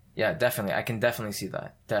 Yeah, definitely. I can definitely see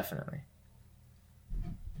that. Definitely.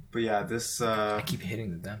 But yeah, this. I keep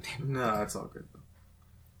hitting the damn table. No, that's all good.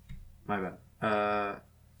 My bad.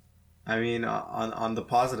 I mean, on the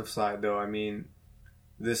positive side, though, I mean,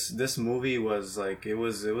 this movie was like it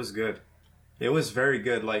was good. It was very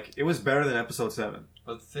good. Like it was better than episode 7.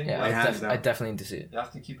 But the thing, Yeah, Like, hands down. I definitely need to see it. you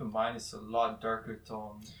have to keep in mind it's a lot darker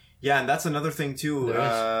tone. Yeah, and that's another thing too.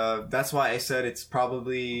 There That's why I said it's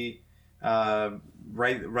probably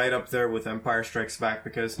right up there with Empire Strikes Back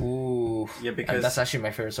because Ooh. yeah, because that's actually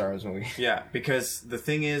my favorite Star Wars movie. yeah, because the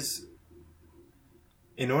thing is,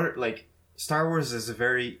 in order like Star Wars is a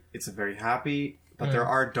very happy, but there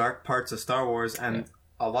are dark parts of Star Wars, and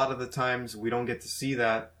a lot of the times we don't get to see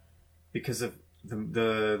that because of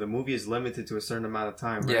the movie is limited to a certain amount of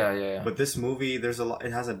time. Right? Yeah. But this movie, it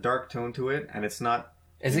has a dark tone to it, and it's not.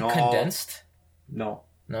 Is it all- condensed? No.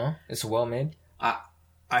 No, it's well made.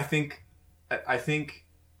 I think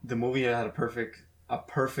the movie had a perfect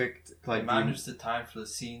like They managed the time for the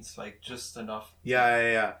scenes like just enough.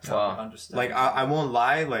 yeah. To Wow. understand. Like I won't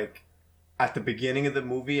lie, like at the beginning of the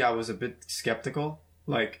movie I was a bit skeptical.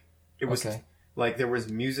 Like it was Okay. like there was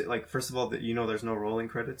music, like first of all that there's no rolling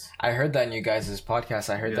credits. I heard that in you guys' podcast.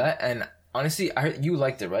 I heard Yeah. that, and honestly, I heard you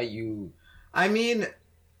liked it, right? I mean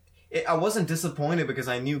I wasn't disappointed because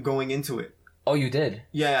I knew going into it. Oh, you did.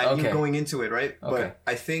 Yeah, I knew Okay. going into it, right? Okay. But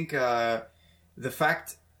I think the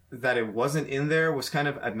fact that it wasn't in there was kind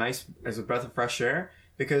of as a breath of fresh air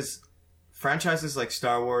because franchises like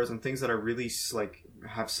Star Wars and things that are really like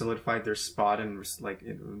have solidified their spot and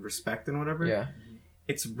in respect and whatever. Yeah.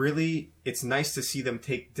 It's nice to see them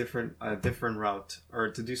take a different route or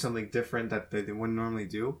to do something different that they wouldn't normally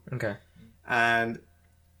do. Okay. And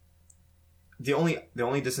the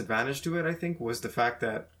only disadvantage to it, I think, was the fact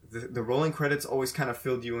that the rolling credits always kind of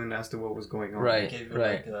filled you in as to what was going on. Right. They gave you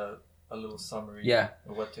like a little summary. Yeah.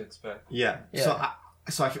 Of what to expect. Yeah. Yeah.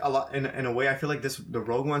 So I feel a lot in a way I feel like the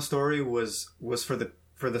Rogue One story was for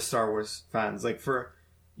the Star Wars fans, like for,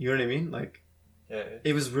 you know what I mean, like Yeah.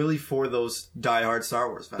 it was really for those diehard Star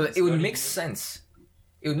Wars fans. But it would make sense.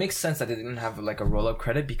 It would make sense that they didn't have like a roll up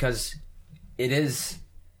credit because it is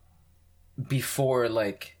before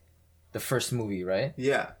like the first movie, right?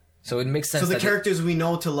 Yeah. So it makes sense. So the that characters we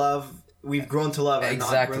know to love, we've grown to love, and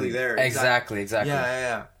not really there. Exactly.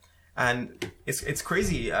 Yeah. And it's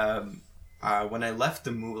crazy. When I left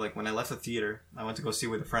the movie, like when I left the theater, I went to go see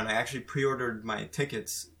with a friend. I actually pre-ordered my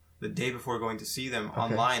tickets the day before going to see them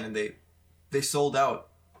online, and they sold out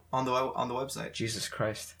on the website. Jesus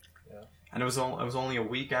Christ. And it was only a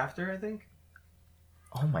week after, I think.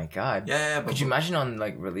 Oh my God. Yeah. But Could you imagine on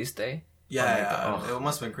like release day? Yeah, it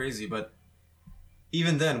must have been crazy. But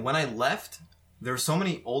even then, when I left, there were so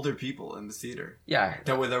many older people in the theater. Yeah.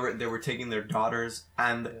 They were taking their daughters,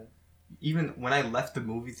 and even when I left the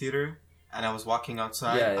movie theater and I was walking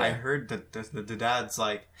outside, I heard that the dads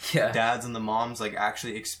the dads and the moms like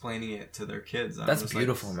actually explaining it to their kids. And That's I was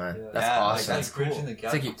beautiful, like, man. Yeah. That's Yeah, like, awesome. that's cool. Bridging the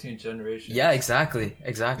gap It's like between generations. Yeah, exactly.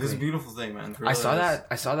 It's a beautiful thing, man. I saw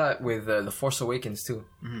that with the Force Awakens too.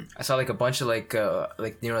 Mm-hmm. I saw like a bunch of like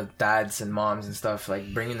dads and moms and stuff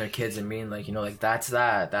like bringing their kids and being like that's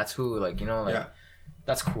who, like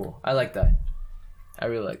that's cool. I like that. I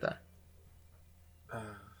really like that.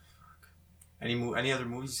 Any other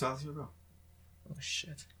movies you saw this year, bro? Oh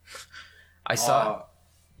shit! I saw.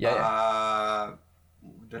 Did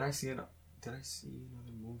I see it? Did I see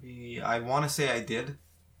another movie? I want to say I did.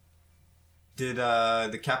 Did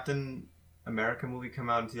the Captain America movie come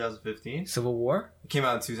out in 2015? Civil War. It came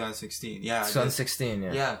out in 2016. Yeah. 2016.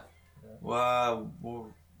 Yeah. Yeah. Well,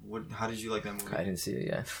 how did you like that movie? I didn't see it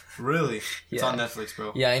yet. Really? It's Yeah. on Netflix,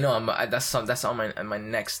 bro. Yeah, I know. That's on my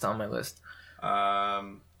next on my list.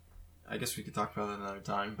 I guess we could talk about that another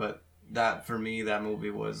time, but that for me, that movie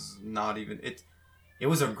was not even it. It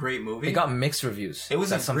was a great movie. It got mixed reviews. It was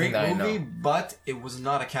That's a great something that movie, I know. but it was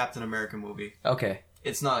not a Captain America movie. Okay,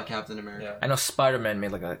 It's not a Captain America. Yeah. I know Spider-Man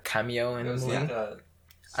made like a cameo in It the was movie. like a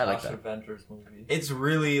I like slash that. Avengers movie. It's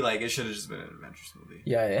really like it should have just been an adventures movie.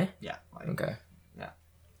 Yeah. Yeah. Like, Okay.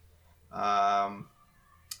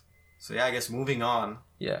 So yeah, I guess moving on.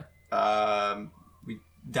 Yeah. We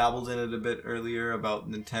dabbled in it a bit earlier about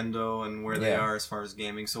Nintendo and where they Yeah. are as far as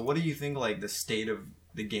gaming. So what do you think like the state of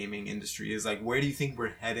the gaming industry is? Like where do you think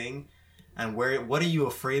we're heading? And what are you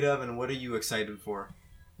afraid of and what are you excited for?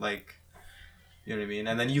 Like, you know what I mean?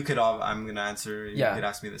 And then you could I'm going to answer, you Yeah. could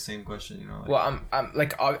ask me the same question, you know. Like,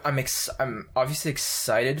 Well, I'm obviously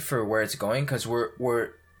excited for where it's going because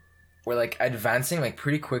we're like advancing like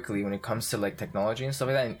pretty quickly when it comes to like technology and stuff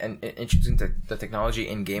like that, and introducing the technology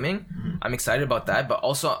in gaming. Mm-hmm. I'm excited about that, but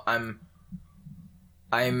also I'm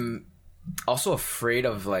also afraid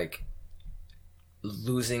of like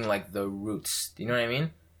losing like the roots. You know what I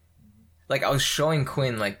mean? Like I was showing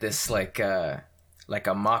Quinn like this like a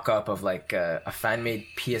mock-up of like a fan-made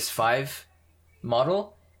PS5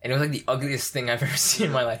 model, and it was like the ugliest thing I've ever seen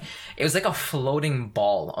in my life. It was like a floating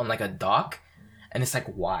ball on like a dock, and it's like,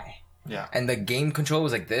 why? yeah. And the game controller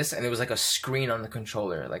was like this, and it was like a screen on the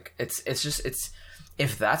controller. Like it's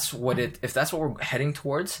if that's what we're heading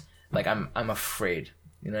towards, like I'm afraid.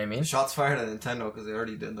 You know what I mean? Shots fired at Nintendo because they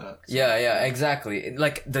already did that. So. Yeah, exactly.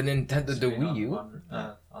 Like the Nintendo, the Screen Wii U.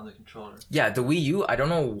 on the controller. Yeah, the Wii U. I don't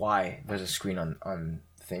know why there's a screen on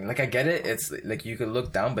thing. Like I get it. It's like you could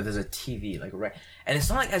look down, but there's a TV like right, and it's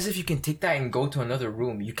not like as if you can take that and go to another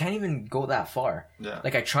room. You can't even go that far. Yeah.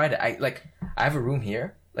 Like I tried it. I have a room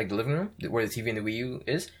here, like the living room where the TV and the Wii U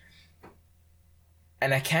is,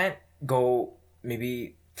 and I can't go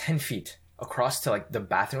maybe 10 feet across to like the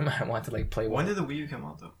bathroom. I want to like play. When did the Wii U come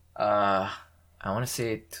out though? I want to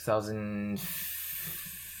say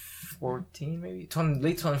 2014, maybe late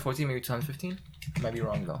 2014, maybe 2015. Might be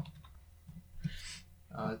wrong though.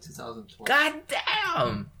 2012. God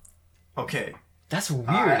damn, Okay. that's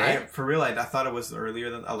weird. Eh? For real, I thought it was earlier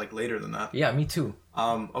than like later than that. Yeah, me too.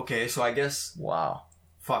 Okay, so I guess Wow,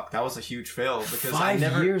 fuck, that was a huge fail because 5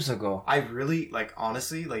 years ago. I really like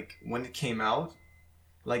honestly like when it came out,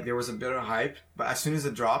 like there was a bit of hype, but as soon as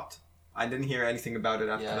it dropped, I didn't hear anything about it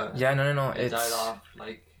after Yeah. that. Yeah, no. It It's died off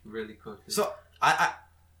like really quickly. So I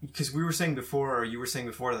because we were saying before, or you were saying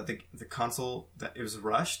before that the console that it was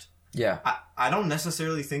rushed. yeah, I don't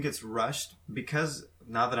necessarily think it's rushed because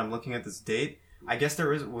now that I'm looking at this date, I guess there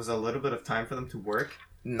was a little bit of time for them to work.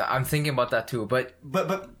 No, I'm thinking about that too. But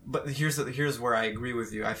But here's where I agree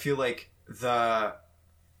with you. I feel like the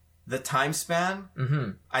time span.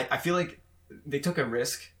 mhm. I feel like they took a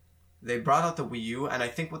risk. They brought out the Wii U, and I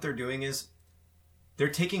think what they're doing is they're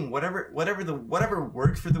taking whatever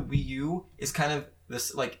worked for the Wii U is kind of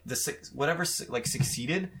this like whatever like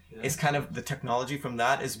succeeded is kind of the technology from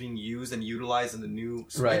that is being used and utilized in the new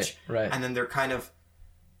Switch, Right. and then they're kind of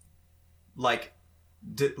like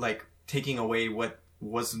taking away what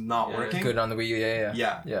was not Yeah. working. Good on the Wii U. Yeah.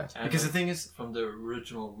 Yeah. And Because the like, thing is, from the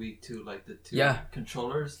original Wii to like the two Yeah.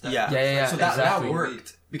 controllers. yeah. Yeah, So exactly. that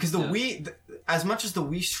worked because the Yeah. Wii, as much as the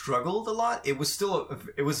Wii struggled a lot, it was still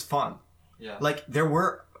it was fun. Yeah. Like there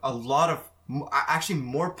were a lot of actually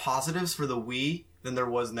more positives for the Wii than there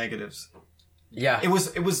was negatives. Yeah. It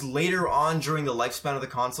was later on during the lifespan of the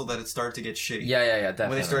console that it started to get shitty. Yeah. Definitely.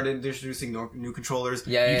 When they started introducing new controllers,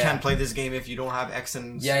 Yeah, you yeah, can't yeah. play this game if you don't have X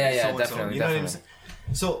and Yeah, so and so. definitely, You know what I'm definitely.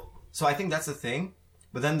 saying? So I think that's the thing.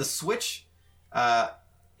 But then the Switch,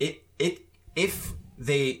 if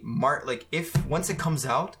they if once it comes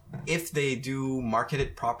out, if they do market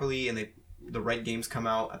it properly and the right games come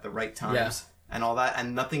out at the right times and all that,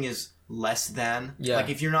 and nothing is less than like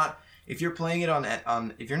if you're playing it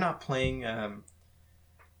if you're not playing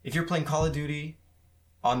if you're playing Call of Duty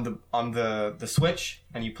on the Switch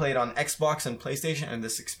and you play it on Xbox and PlayStation and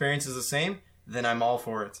this experience is the same, then I'm all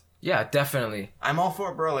for it. Yeah, definitely. I'm all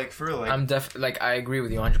for it, bro. Like for real. Like I agree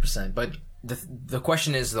with you 100%. But the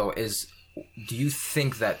question is though, do you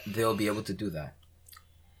think that they'll be able to do that?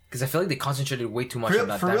 Because I feel like they concentrated way too much on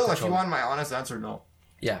that. For damn real, if you controller. want my honest answer, no.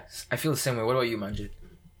 Yeah, I feel the same way. What about you, Manjit?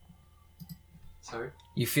 Sorry.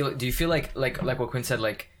 Do you feel like what Quinn said,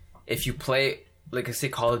 like if you play like say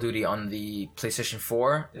Call of Duty on the PlayStation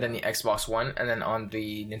 4, then the Xbox One, and then on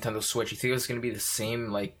the Nintendo Switch, you think it's gonna be the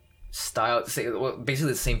same like style,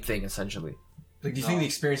 basically the same thing essentially? Like, do you think the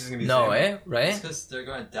experience is gonna be the No, same? right? Because they're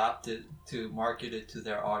going to adapt it to market it to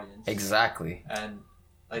their audience. Exactly. And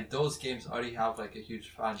like those games already have like a huge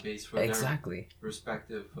fan base for Exactly. their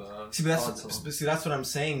respective See, consoles. that's what I'm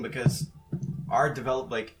saying, because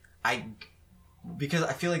because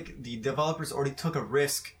I feel like the developers already took a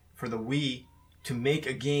risk for the Wii to make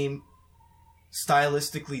a game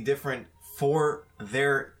stylistically different for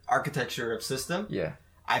their architecture of system. Yeah.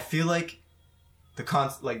 I feel like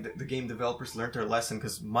the game developers learned their lesson,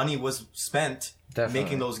 because money was spent Definitely.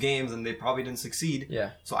 making those games and they probably didn't succeed.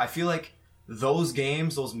 Yeah. So I feel like those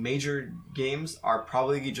games, those major games, are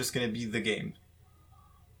probably just going to be the game.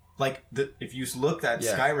 Like, if you looked at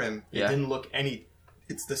Skyrim, it didn't look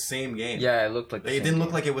it's the same game. Yeah, it looked like It didn't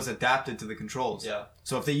look like it was adapted to the controls. Yeah.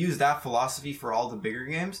 So if they use that philosophy for all the bigger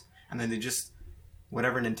games, and then they just,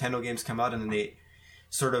 whatever Nintendo games come out, and then they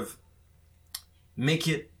sort of make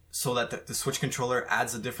it so that the Switch controller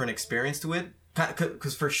adds a different experience to it,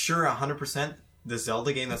 because for sure 100% the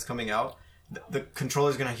Zelda game that's coming out, the controller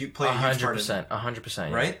is going to play a huge part in it.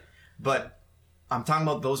 100%, right? But I'm talking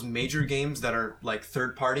about those major games that are like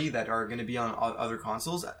third party, that are going to be on other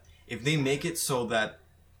consoles. If they make it so that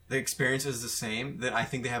the experience is the same, then I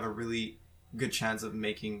think they have a really good chance of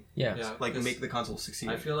making make the console succeed.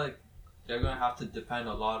 I feel like they're going to have to depend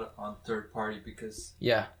a lot on third party, because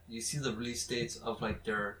you see the release dates of like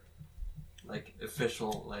their like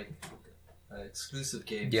official like exclusive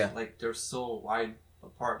games. Yeah. Like they're so wide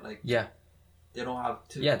apart. Like they don't have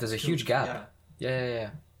to. Yeah, there's a huge gap. Yeah.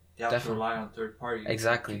 They have to rely on third party.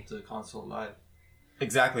 Exactly. To keep the console alive.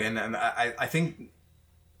 Exactly, and I think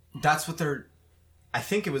that's what they're. I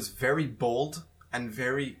think it was very bold and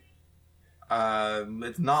very.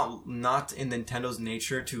 It's not in Nintendo's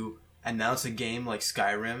nature to announce a game like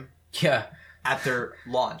Skyrim. Yeah. At their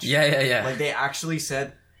launch. Yeah. Like, they actually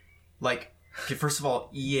said, like, okay, first of all,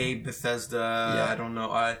 EA, Bethesda, I don't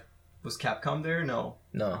know, was Capcom there? No.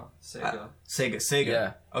 Sega.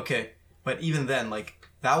 Yeah. Okay, but even then, like,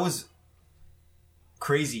 that was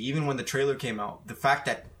crazy. Even when the trailer came out, the fact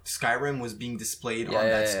that Skyrim was being displayed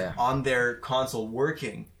on their console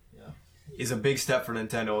working is a big step for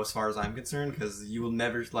Nintendo, as far as I'm concerned, because you will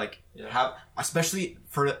never have, especially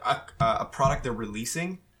for a product they're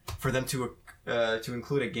releasing, for them to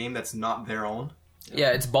include a game that's not their own.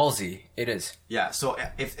 Yeah, it's ballsy. It is. Yeah, so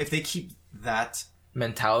if they keep that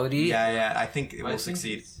mentality, I think it will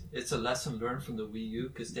succeed. It's a lesson learned from the Wii U,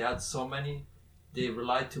 because they had so many. They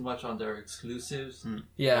relied too much on their exclusives.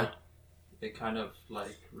 Yeah. It kind of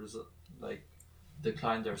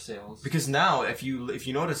declined their sales. Because now, if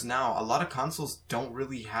you notice now, a lot of consoles don't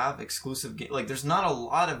really have exclusive game. Like, there's not a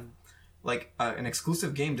lot of an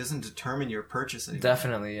exclusive game doesn't determine your purchase anymore.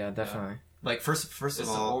 Definitely. Like first it's of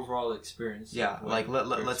all, the overall experience. Yeah, like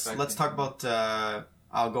let's talk about.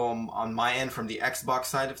 I'll go on my end from the Xbox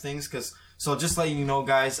side of things, so just letting you know,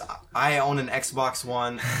 guys, I own an Xbox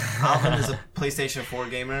One. Alvin is a PlayStation 4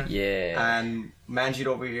 gamer. Yeah. And Manjit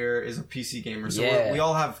over here is a PC gamer. So we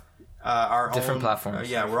all have our different own platforms.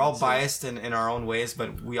 We're all biased in our own ways,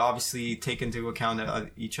 but we obviously take into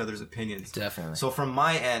account each other's opinions. Definitely. So from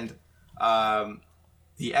my end,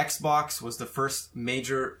 the Xbox was the first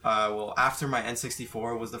major. After my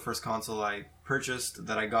N64 was the first console I purchased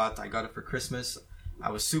that I got. I got it for Christmas. I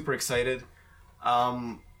was super excited.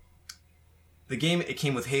 The game, it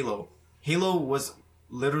came with Halo. Halo was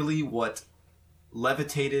literally what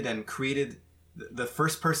levitated and created the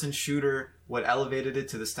first-person shooter, what elevated it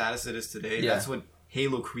to the status it is today. Yeah. That's what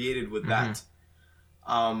Halo created with that.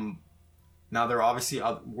 Now, there obviously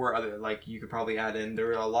were other, like, you could probably add in, there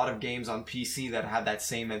were a lot of games on PC that had that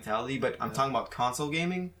same mentality, but I'm talking about console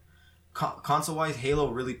gaming. Console-wise, Halo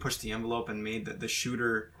really pushed the envelope and made the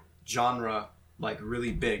shooter genre, like,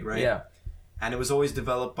 really big, right? Yeah. And it was always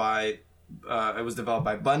developed by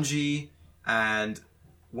Bungie, and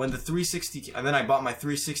when the 360, and then I bought my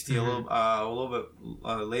 360 a little bit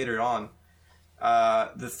later on.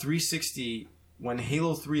 The 360, when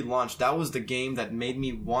Halo 3 launched, that was the game that made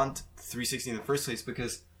me want 360 in the first place,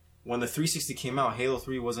 because when the 360 came out, Halo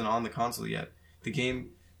 3 wasn't on the console yet. The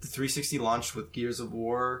 360 launched with Gears of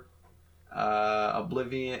War,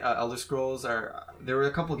 Oblivion, Elder Scrolls, there were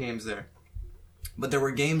a couple games there. But there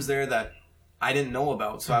were games there that I didn't know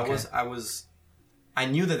about, so I I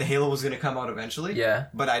knew that the Halo was going to come out eventually. Yeah.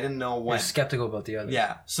 But I didn't know when. You're skeptical about the other.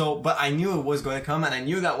 Yeah. So, but I knew it was going to come, and I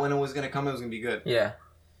knew that when it was going to come, it was going to be good. Yeah.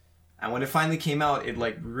 And when it finally came out, it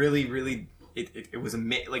like really it was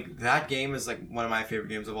like that game is like one of my favorite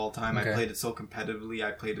games of all time. Okay. I played it so competitively.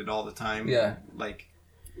 I played it all the time. Yeah. Like,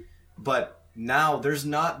 but now there's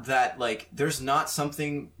not that like there's not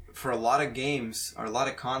something for a lot of games or a lot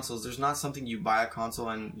of consoles. There's not something you buy a console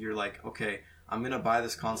and you're like, okay, I'm gonna buy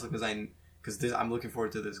this console because I'm looking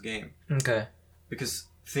forward to this game. Okay. Because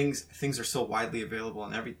things are so widely available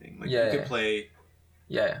and everything. Like Yeah, you could yeah. play.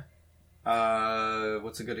 Yeah.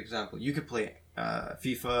 What's a good example? You could play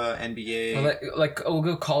FIFA, NBA. Well, like we'll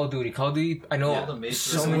go Call of Duty. Call of Duty. I know Yeah, the major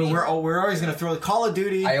so ones. many. we're always gonna throw Call of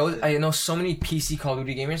Duty. I know so many PC Call of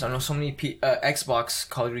Duty gamers. I know so many Xbox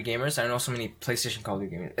Call of Duty gamers. I know so many PlayStation Call of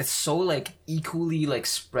Duty gamers. It's so like equally like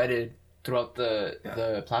spreaded throughout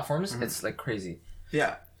the platforms. Mm-hmm. It's like crazy.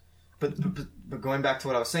 Yeah, but going back to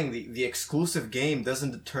what I was saying, the exclusive game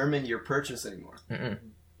doesn't determine your purchase anymore. Mm-mm.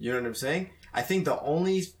 You know what I'm saying? I think the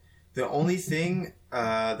only thing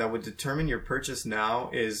that would determine your purchase now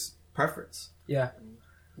is preference. Yeah.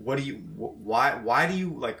 What do you? Why do you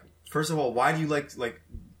like? First of all, why do you like?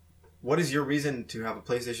 What is your reason to have a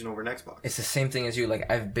PlayStation over an Xbox? It's the same thing as you. Like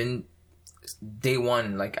I've been day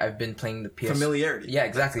one. Like I've been playing the PS. Familiarity. Yeah,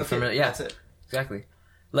 exactly. Okay, Yeah, that's it. exactly.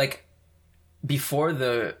 Like before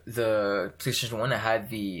the PlayStation 1, I had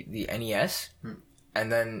the NES,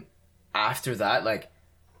 and then after that, like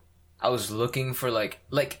I was looking for like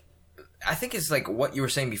I think it's like what you were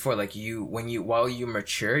saying before. Like while you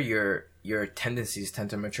mature, your tendencies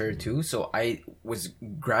tend to mature too. So I was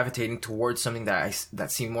gravitating towards something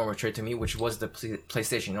that seemed more mature to me, which was the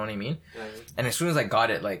PlayStation. You know what I mean? Yeah. And as soon as I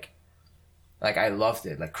got it, like I loved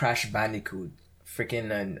it. Like Crash Bandicoot,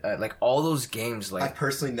 freaking, and like all those games. I Like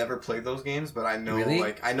personally never played those games, but I know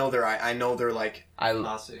Really? I know they're like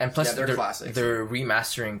Classics. and plus Yeah, they're classics. They're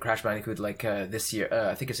remastering Crash Bandicoot like this year.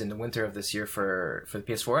 I think it's in the winter of this year for the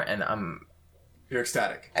PS4, and I'm you're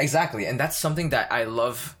ecstatic. exactly, and that's something that I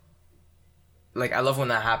love. Like I love when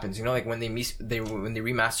that happens. You know, like when they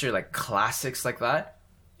remaster like classics like that,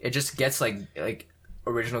 it just gets like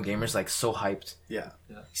original gamers like so hyped. Yeah.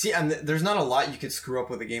 Yeah. See, and there's not a lot you could screw up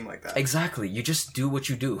with a game like that. Exactly, you just do what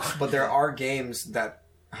you do. But there are games that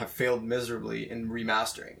have failed miserably in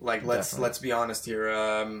remastering. Like Definitely. let's be honest here.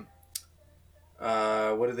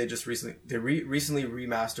 What did they just recently? They recently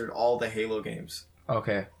remastered all the Halo games.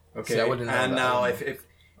 Okay. Okay, See, I wouldn't know and that. now if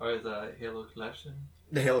Or the Halo collection.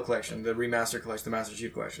 the Halo collection, the remaster collection, the Master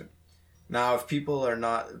Chief collection. Now, if people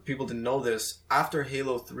didn't know this, after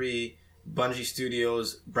Halo 3, Bungie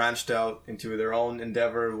Studios branched out into their own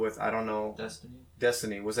endeavor with, I don't know,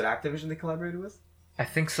 Destiny. Was it Activision they collaborated with? I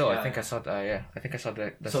think so. I Yeah. think I saw that. Yeah, I think I saw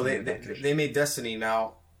that. So they made Destiny.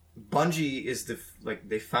 Now, Bungie is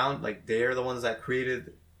they're the ones that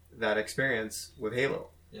created that experience with Halo.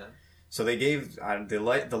 Yeah. So they gave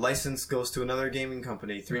the license goes to another gaming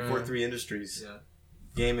company, 343 Industries. Yeah.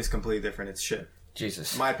 Game is completely different. It's shit.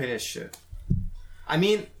 Jesus. In my opinion, it's shit. I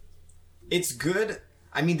mean, it's good.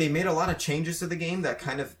 I mean, they made a lot of changes to the game that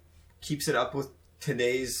kind of keeps it up with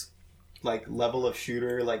today's like level of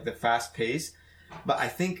shooter, like the fast pace. But I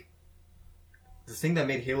think the thing that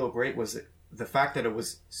made Halo great was the fact that it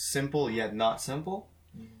was simple yet not simple.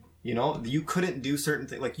 You know, you couldn't do certain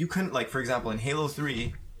things. Like you couldn't, like for example, in Halo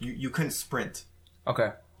 3, you couldn't sprint.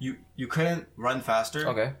 Okay. You couldn't run faster.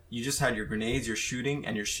 Okay. You just had your grenades, your shooting,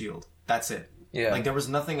 and your shield. That's it. Yeah. Like there was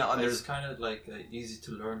nothing on. It's There's kind of like easy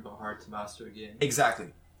to learn but hard to master again. exactly,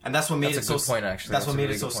 and that's what made That's it a so. good point, actually. That's That's what a made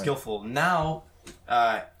really it so good point. skillful. Now,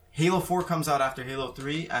 Halo 4 comes out after Halo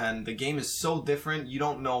 3, and the game is so different. You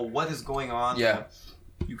don't know what is going on. Yeah.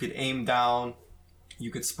 You could aim down.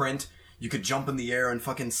 You could sprint. You could jump in the air and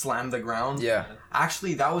fucking slam the ground. Yeah.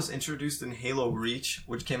 Actually, that was introduced in Halo Reach,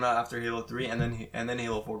 which came out after Halo 3, and then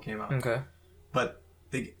Halo 4 came out. Okay. But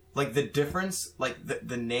the difference, like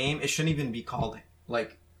the name, it shouldn't even be called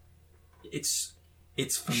like. It's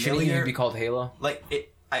Shouldn't familiar. even be called Halo. Like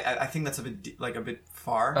it, I think that's a bit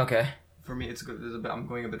far. Okay. For me, it's good. I'm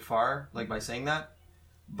going a bit far, like by saying that,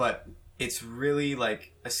 but it's really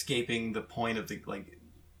like escaping the point of the like.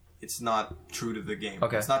 It's not true to the game.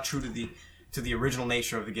 Okay. It's not true to the original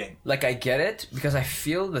nature of the game. Like I get it because I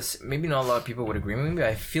feel this. Maybe not a lot of people would agree with me, but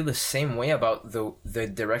I feel the same way about the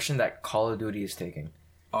direction that Call of Duty is taking.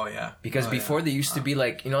 Oh yeah. Because before they used to be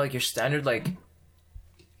like, you know, like your standard like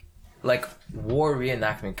war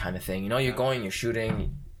reenactment kind of thing. You know, you're going, you're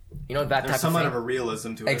shooting, you know, that There's type of somewhat thing. of a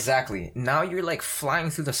realism to it. Exactly. Now you're like flying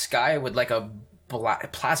through the sky with like a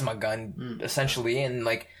plasma gun, essentially, and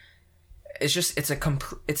like it's just it's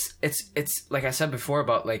like I said before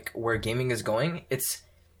about like where gaming is going. It's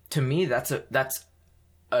to me that's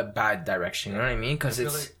a bad direction. You know what I mean? Because I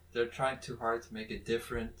feel it's like they're trying too hard to make it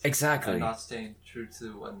different. exactly And not staying true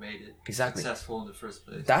to what made it Exactly. successful in the first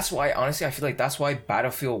place. that's why honestly I feel like that's why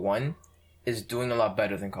Battlefield 1 is doing a lot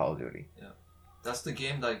better than Call of Duty. That's the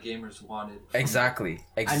game that gamers wanted. from- Exactly.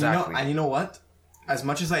 And you know what? As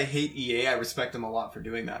much as I hate EA, I respect them a lot for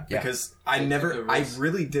doing that Yeah. because They took a I risk.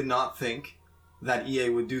 really did not think that EA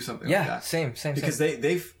would do something like Yeah, that. same. Because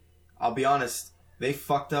they've I'll be honest, they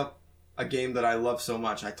fucked up a game that I love so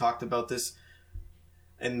much. I talked about this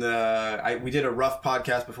in we did a rough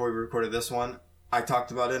podcast before we recorded this one. I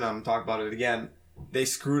talked about it and I'm talking about it again. They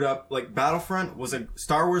screwed up. Like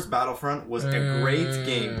Star Wars Battlefront was a great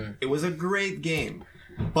game. It was a great game,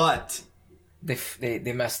 but they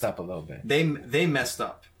messed up a little bit. they messed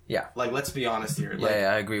up. Yeah. Like, let's be honest here. Yeah, Like,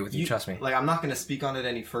 I agree with you. Trust me. Like, I'm not going to speak on it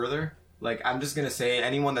any further. Like, I'm just going to say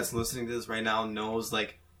anyone that's listening to this right now knows,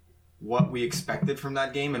 like, what we expected from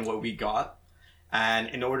that game and what we got. And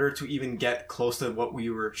in order to even get close to what we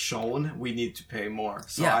were shown, we need to pay more.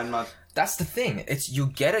 So Yeah. I'm not... That's the thing. It's you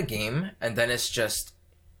get a game and then it's just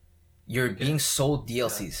you're being sold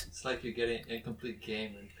DLCs. It's like you're getting an incomplete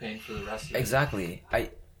game and paying for the rest of it. Exactly.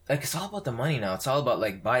 It's all about the money now. It's all about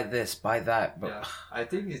like buy this, buy that. But Yeah, I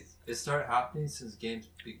think it started happening since games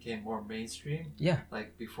became more mainstream. Yeah.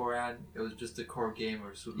 Like beforehand, it was just the core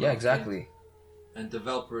gamers who loved yeah, exactly. games, and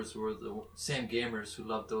developers were the same gamers who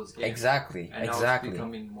loved those games. Exactly. And now exactly. it's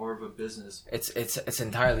becoming more of a business. It's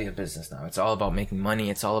entirely a business now. It's all about making money.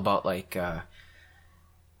 It's all about like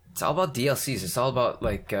it's all about DLCs. It's all about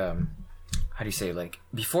like how do you say, like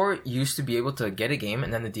before you used to be able to get a game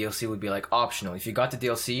and then the DLC would be like optional. If you got the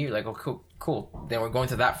DLC, you're like, oh cool. Then we're going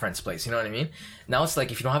to that friend's place. You know what I mean? Now it's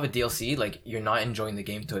like if you don't have a DLC, like you're not enjoying the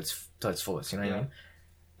game to its fullest. You know what I mean?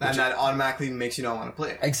 And that automatically makes you not want to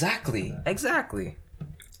play it. Exactly.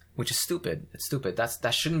 Which is stupid. It's stupid.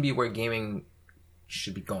 That shouldn't be where gaming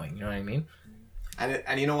should be going. You know what I mean?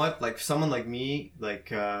 And you know what? Like, someone like me,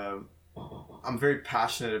 like, I'm very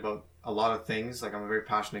passionate about a lot of things. Like, I'm a very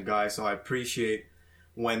passionate guy, so I appreciate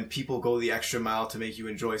when people go the extra mile to make you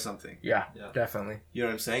enjoy something. Yeah. Yeah. Definitely. You know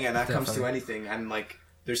what I'm saying? And that comes to Definitely. anything. And like,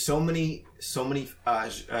 there's so many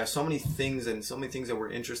things and so many things that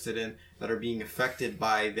we're interested in that are being affected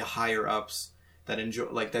by the higher ups that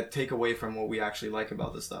that take away from what we actually like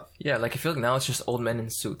about the stuff. Yeah, like I feel like now it's just old men in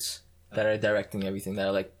suits that are directing everything. That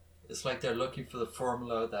are like It's like they're looking for the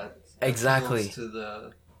formula that Exactly. appeals to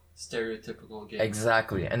the stereotypical game.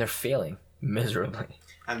 exactly, and they're failing miserably.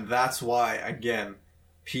 And that's why, again,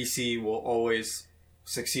 PC will always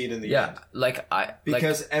succeed in the Yeah, end. like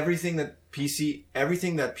Because everything that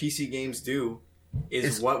PC games do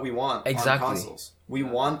is what we want Exactly. on consoles. We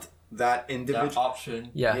want that That individual.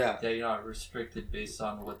 option. yeah, Yeah. That you're not restricted based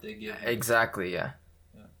on what they give. you. exactly, yeah.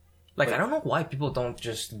 Yeah. Like But- I don't know why people don't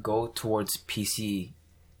just go towards PC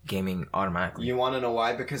gaming automatically. You want to know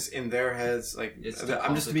why? Because in their heads, like, It's too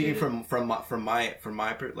I'm just speaking complicated. from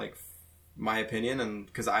my opinion, and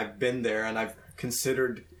because I've been there and I've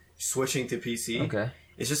considered switching to PC. Okay.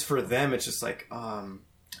 It's just for them. It's just like,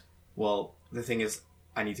 well, the thing is,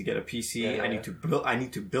 I need to get a PC. Yeah, yeah, I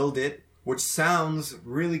need to build it, which sounds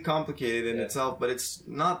really complicated in Yeah. itself, but it's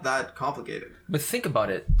not that complicated. But think about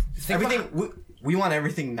it. We want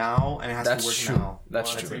everything now, and it has That's to work true. now.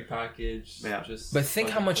 That's Want true. a prepackaged. Yeah. Just But think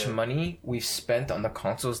how plug and much play. money we've spent on the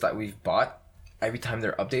consoles that we've bought every time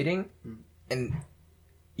they're updating, and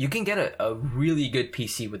you can get a really good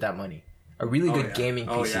PC with that money, a really good gaming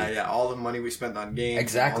PC. Oh yeah. All the money we spent on games.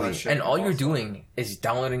 Exactly, all that shit and all you're also. doing is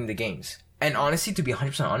downloading the games. And honestly, to be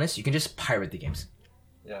 100% honest, you can just pirate the games.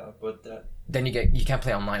 Yeah, but that. Then you can't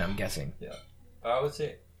play online. I'm guessing. I would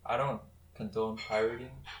say I don't condone pirating,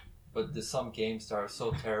 but there's some games that are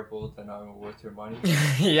so terrible they're not even worth your money.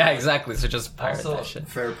 Yeah, exactly. So just pirate Also- that shit.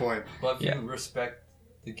 Fair point. But if Yeah. you respect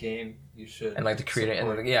the game, you should. And like the creator,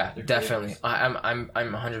 support and yeah, the definitely. creators.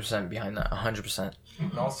 I'm 100% behind that. 100%.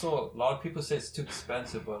 And also, a lot of people say it's too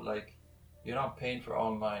expensive, but like, you're not paying for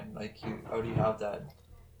online. Like, you already have that.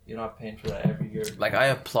 You're not paying for that every year. Like I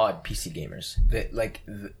applaud PC gamers. They're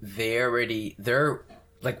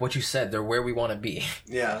like what you said. They're where we want to be.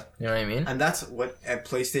 Yeah. You know what I mean? And that's what at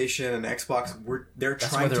PlayStation and Xbox they're That's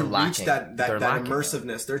trying where to they're reach lacking. that They're lacking.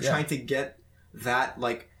 immersiveness. They're Yeah. trying to get that,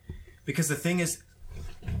 like, because the thing is,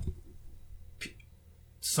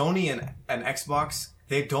 Sony and Xbox,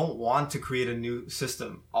 they don't want to create a new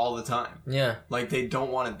system all the time. Yeah, Like, they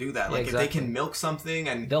don't want to do that. Yeah, Like, if they exactly. can milk something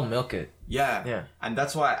and they'll milk it. Yeah. and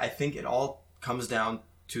that's why I think it all comes down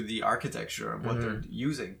to the architecture of what they're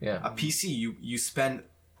using. Yeah. A PC, you spend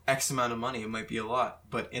X amount of money. It might be a lot,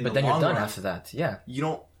 but in But the then you're long done run, after that. Yeah. you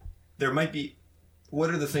don't. There might be. What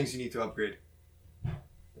are the things you need to upgrade?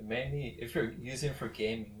 Mainly, if you're using it for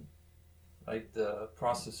gaming, like the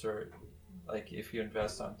processor, like if you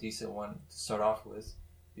invest on a decent one to start off with,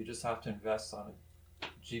 you just have to invest on a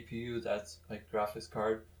GPU that's like graphics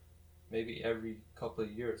card, maybe every couple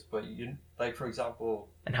of years. But you like, for example,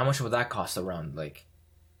 And how much would that cost around? Like,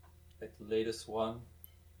 like the latest one,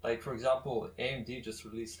 like for example, AMD just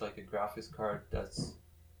released like a graphics card that's,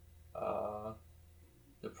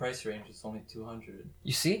 the price range is only 200.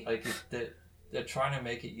 you see? Like they're trying to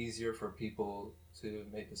make it easier for people to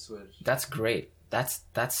make a switch. That's great.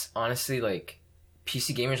 That's honestly like,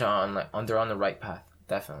 PC gamers are they're on the right path.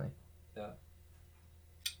 Definitely.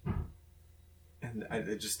 And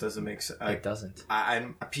it just doesn't make sense. It doesn't.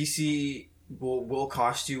 I'm a PC will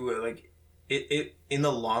cost you like it in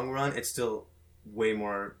the long run. It's still way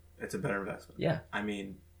more. It's a better investment. Yeah. I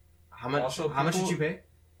mean, how much? Also, how much did people- you pay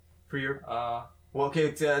for your? Uh, Well,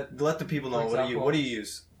 okay. Let the people know. For example- What do you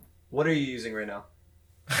use? What are you using right now?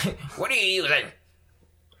 What are you using?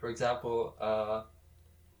 for example,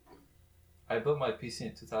 I built my PC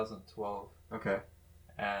in 2012, Okay.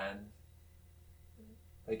 and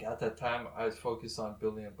like at that time, I was focused on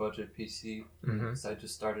building a budget PC Mm-hmm. because I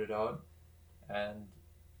just started out, and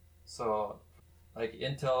so like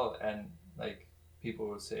Intel and like people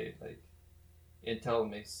would say like Intel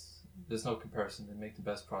there's no comparison. They make the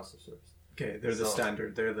best processors. Okay. They're the So-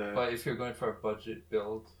 standard. They're the. But if you're going for a budget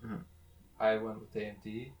build, Mhm. I went with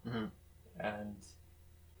AMD, Mhm. and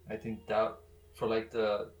I think that for like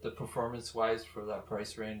the performance wise for that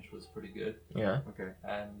price range was pretty good. Yeah. Okay.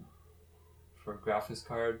 And for a graphics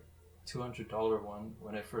card, $200 one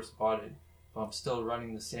when I first bought it, but I'm still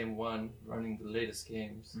running the same one, running the latest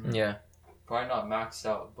games. Mhm. Yeah. Probably not maxed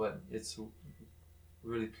out, but it's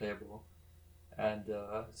really playable. And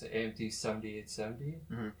it's an AMD 7870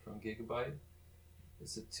 Mhm. from Gigabyte.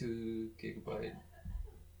 It's a 2 gigabyte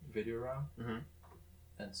video RAM, Mhm.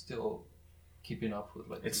 and still keeping up with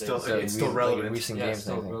like It's the still latest- So it's still like relevant. recent yeah, games. it's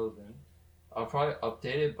still and everything. relevant. I'll probably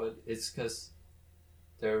update it, but it's because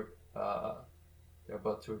they're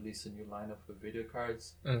about to release a new lineup of video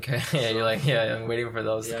cards. Okay. Yeah. You're like, yeah. I'm waiting for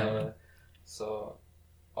those to come Yeah. in. So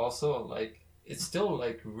also like it's still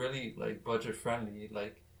like really like budget friendly.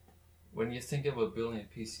 Like when you think about building a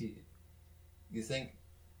PC, you think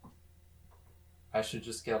I should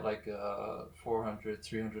just get like a $400,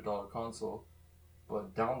 $300 console,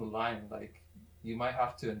 but down the line, like you might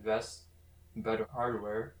have to invest in better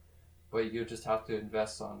hardware, but you just have to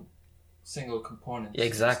invest on single components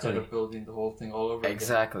Exactly. instead of building the whole thing all over again.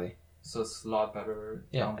 Exactly. So it's a lot better.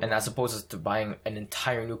 Yeah. down the And line. as opposed to buying an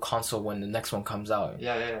entire new console when the next one comes out.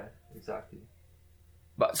 yeah, exactly.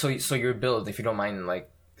 But so your build, if you don't mind,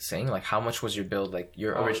 like saying, like how much was your build, like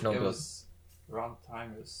your original it build? was around the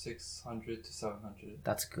time it was 600 to 700.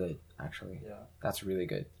 That's good, actually. Yeah. That's really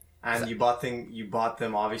good. And you bought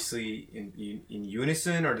them obviously in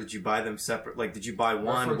unison, or did you buy them separate? Like, did you buy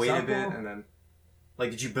one, for wait a bit, example, and then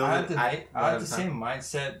like did you build I had it the, at I one had at the a time? same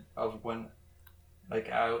mindset of when, like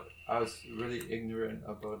I was really ignorant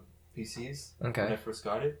about PCs when I Okay. first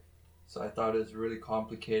got it, so I thought it was really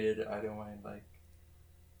complicated. I didn't want to like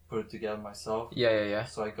put it together myself. Yeah.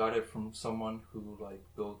 So I got it from someone who like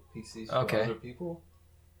built PCs for Okay. other people,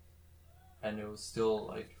 and it was still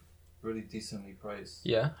like really decently priced.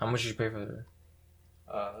 Yeah. How much did you pay for it?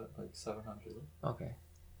 Like 700. Okay.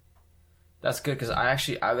 That's good because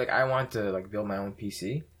I wanted to like build my own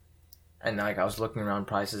PC, and like I was looking around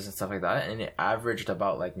prices and stuff like that, and it averaged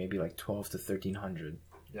about like maybe like 12 to 1300.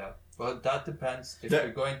 Yeah, but that depends. If That-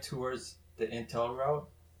 you're going towards the Intel route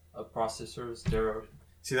of processors, there are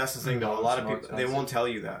See, that's the thing though. A It's lot of more people they expensive. won't tell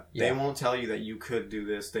you that. Yeah. They won't tell you that you could do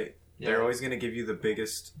this. They're yeah, always going to give you the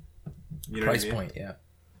biggest you know Price what I mean? point, yeah,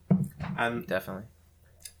 And definitely.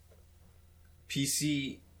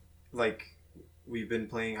 PC, like I've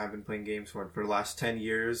been playing games for the last 10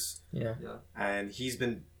 years, Yeah. and he's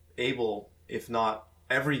been able, if not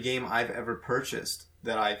every game I've ever purchased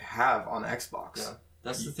that I have on Xbox. Yeah.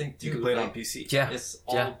 That's the thing too. You can play it on like, PC. Yeah. It's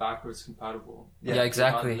all Yeah. backwards compatible. Yeah, You're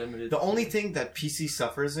exactly. not limited The to- only thing that PC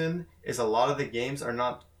suffers in is a lot of the games are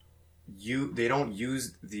not they don't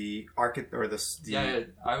use the yeah,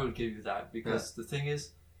 I would give you that because the thing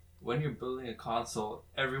is, when you're building a console,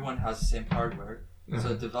 everyone has the same hardware, so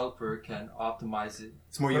a developer can optimize it.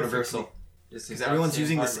 it's more perfectly. universal It's because exact everyone's same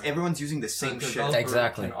using hardware. everyone's using the So same the shit. developer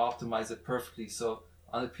Exactly. can optimize it perfectly. So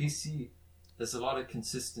on the PC, there's a lot of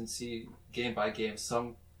consistency game by game.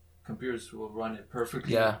 Some computers will run it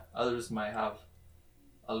perfectly. Yeah. Others might have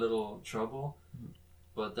a little trouble,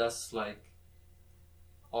 but that's like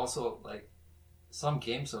also like some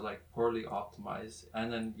games are like poorly optimized,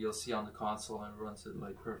 and then you'll see on the console and it runs it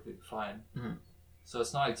like perfectly fine. Mhm. So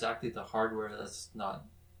it's not exactly the hardware that's not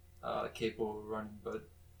capable of running, but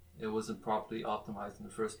it wasn't properly optimized in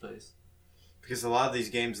the first place. Because a lot of these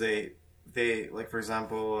games, they like, for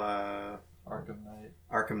example, Arkham Knight.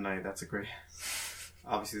 Arkham Knight. That's a great.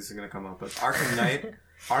 Obviously, this is gonna come up, but Arkham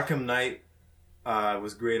Knight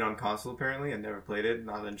was great on console. Apparently, I never played it.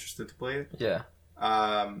 Not interested to play it. Yeah.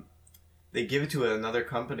 They give it to another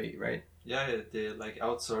company, right? Yeah, they like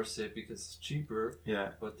outsource it because it's cheaper,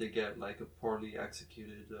 Yeah. but they get like a poorly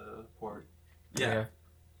executed port. Yeah.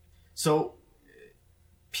 So,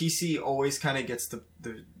 PC always kind of gets the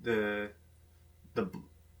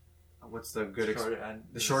what's the good Short end.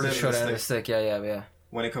 the short The end short of end the of the stick stick. Yeah.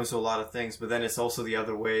 when it comes to a lot of things, but then it's also the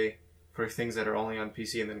other way for things that are only on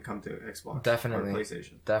PC and then come to Xbox Definitely. or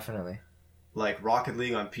PlayStation. Definitely. Like Rocket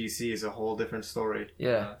League on PC is a whole different story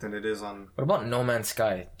Yeah. than it is on. What about No Man's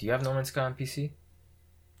Sky? Do you have No Man's Sky on PC?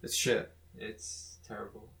 It's shit. It's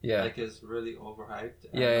terrible. Yeah. Like it's really overhyped.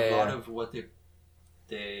 And Yeah, a lot yeah. of what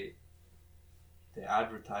they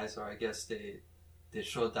advertise, or I guess they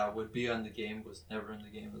showed that would be on the game was never in the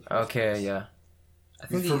game. In the first Okay, place. yeah. I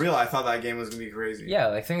For think real, I thought that game was gonna be crazy. Yeah,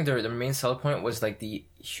 I think the main selling point was like the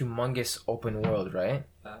humongous open world, right?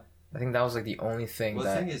 Yeah. I think that was like the only thing Well,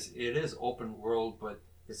 that. the thing is, it is open world, but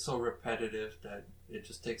it's so repetitive that it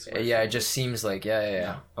just takes. away Yeah, from it just seems like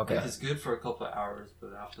yeah. Okay. Like, it's good for a couple of hours,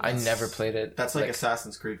 but after I that, never played it. That's like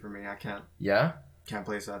Assassin's Creed for me. I can't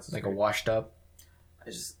play Assassin's like a Creed. washed up.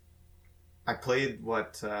 I played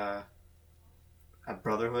at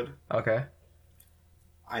Brotherhood. Okay.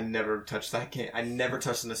 I never touched that game. I never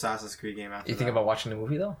touched an Assassin's Creed game after You think that. about watching the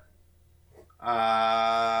movie though?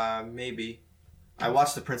 Maybe. I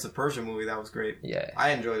watched the Prince of Persia movie. That was great. Yeah.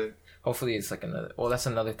 I enjoyed it. Hopefully it's like another. Well, that's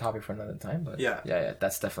another topic for another time. But Yeah. yeah.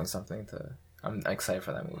 That's definitely something to. I'm excited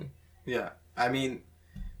for that movie. Yeah. I mean,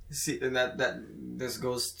 see, and that this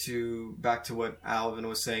goes to back to what Alvin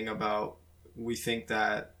was saying about we think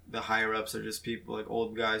that the higher ups are just people like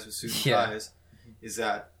old guys with suits and Yeah. ties. Is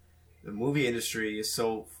that the movie industry is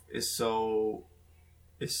so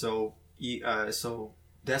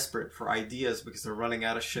desperate for ideas because they're running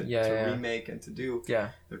out of shit to remake and to do. Yeah.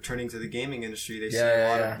 They're turning to the gaming industry. They see Yeah, a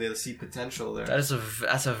lot yeah. of they see potential there. That's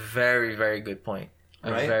a very very good point.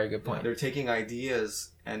 A Right? very good point. They're taking ideas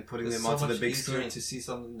and putting it's them so onto the much big easier screen. to see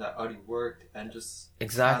something that already worked and just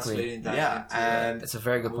Exactly. translating that Yeah, into and It's a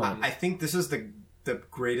very good movie. point. I think this is the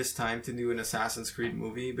greatest time to do an Assassin's Creed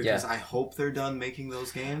movie because I hope they're done making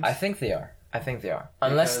those games. I think they are.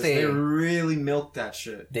 Unless Because they really milked that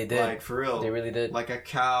shit. They did. Like for real. They really did. Like a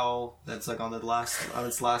cow that's like on its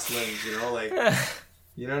last limbs, you know, like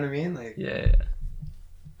you know what I mean? Like yeah.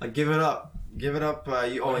 like give it up. And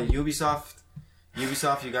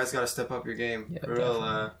Ubisoft, you guys got to step up your game. Yeah, for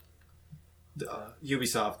real.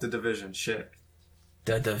 Ubisoft, The Division, shit.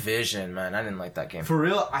 The Division, man. I didn't like that game. For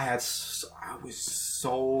real, I was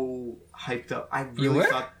so hyped up. I really were?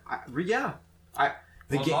 thought,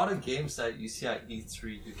 A lot of games that you see at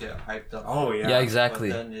E3, you get hyped up. Oh, for, yeah. Yeah, exactly.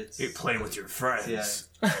 But then it's play with your friends.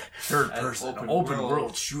 Yeah. Third And person, open open world.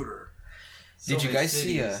 world shooter. so Did you many guys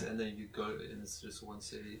see, cities, and then you go and it's just one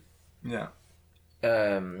city. Yeah.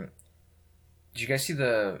 Did you guys see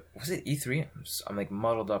was it E3? I'm like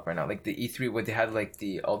muddled up right now. Like the E3 where they had like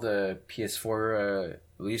all the PS4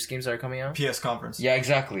 release games that are coming out. PS conference. Yeah,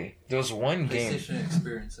 exactly. There was one game. PlayStation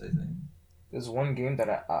Experience, I think. There's one game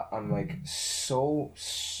that I'm like so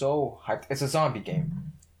hyped. It's a zombie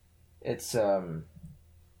game. It's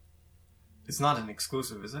It's not an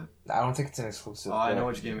exclusive, is it? I don't think it's an exclusive. Oh, I but- know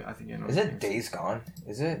which game. I think I know. Is which it game. Days Gone?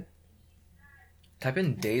 Is it? Type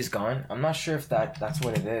in Days Gone. I'm not sure if that's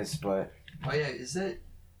what it is, but Oh yeah, is it?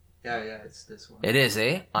 Yeah, it's this one. it is.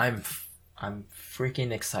 I'm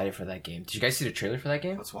freaking excited for that game. Did you guys see the trailer for that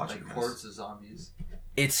game? Let's watch Like it. guys. hordes of zombies.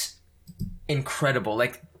 It's incredible.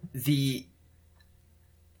 Like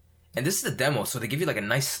and this is the demo, so they give you like a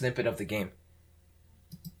nice snippet of the game.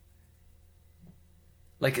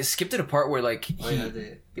 Like skip to the part where like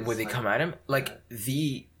where they come at him. Like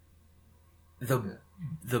the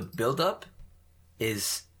build up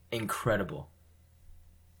is incredible.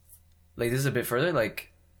 Like this is a bit further.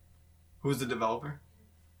 Like Who's the developer?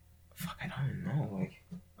 fuck, I don't know. Like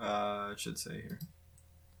It should say here.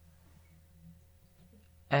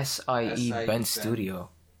 SIE SIE Ben Ben. Studio.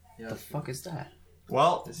 Yeah, The fuck is that?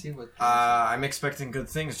 Well, to see what. I'm expecting good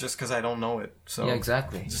things just because I don't know it. So Yeah,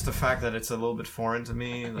 exactly. just the fact that it's a little bit foreign to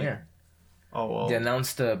me. Like, Yeah. Oh well. They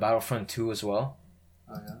announced Battlefront 2 as well.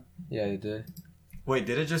 Oh yeah. Yeah, they did. Wait,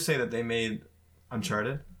 did it just say that they made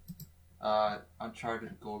Uncharted?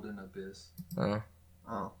 Uncharted Golden Abyss.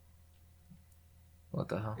 Oh. What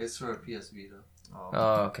the hell? It's for a PS Vita.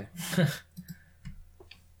 Oh, okay.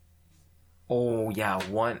 Oh yeah,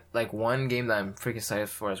 one game that I'm freaking excited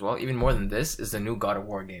for as well, even more than this, is the new God of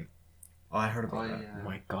War game. Oh, I heard Oh about that. yeah. Oh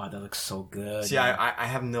my god, that looks so good. See, I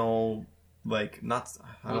have no like not.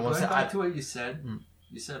 I don't Well, want to going say. back to what you said, Mm.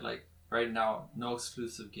 you said like right now no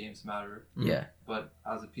exclusive games matter. Yeah. But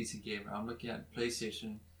as a PC gamer, I'm looking at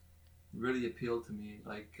PlayStation. Really appealed to me,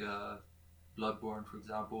 like Bloodborne, for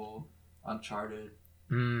example, Uncharted,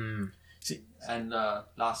 and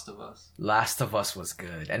Last of Us. Last of Us was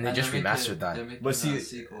good, and they just they're remastered They're that. making But see, a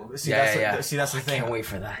sequel. see, Yeah, that's yeah, the, yeah. see, that's the I thing. can't wait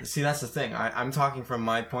for that. See, that's the thing. I'm talking from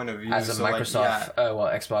my point of view As a so, like, Microsoft,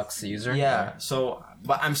 Xbox user. yeah. So,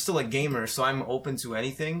 but I'm still a gamer, so I'm open to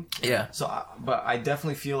anything. Yeah. So, but I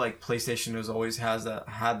definitely feel like PlayStation has always had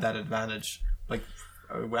that advantage. Like,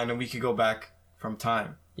 and we could go back from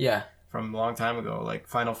a long time ago, like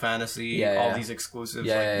Final Fantasy, Yeah, all yeah. these exclusives.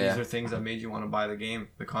 Yeah, like, yeah, these yeah. are things that made you want to buy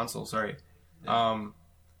the console. Sorry. Yeah.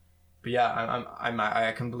 But yeah,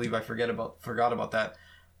 I can believe I forgot about that.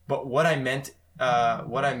 But what I meant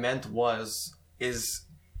is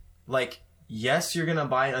like, yes, you're gonna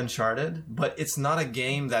buy Uncharted, but it's not a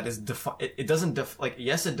game that is it doesn't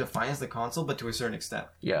yes, it defines the console, but to a certain extent,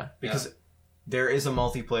 Yeah. because there is a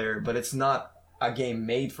multiplayer, but it's not a game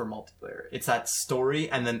made for multiplayer. It's that story,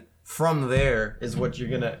 and then from there is what's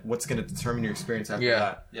gonna determine your experience after Yeah.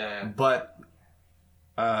 that. Yeah. But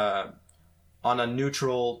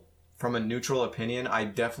from a neutral opinion, I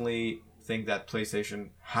definitely think that PlayStation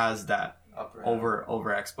has that Upper hand. over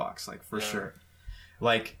Xbox, like for Yeah. sure.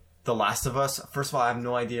 Like The Last of Us. First of all, I have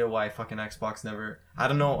no idea why fucking Xbox never. I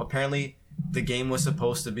don't know. Apparently, the game was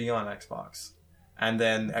supposed to be on Xbox, and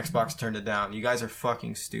then Xbox turned it down. You guys are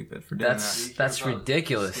fucking stupid for doing That's- Did you hear That's about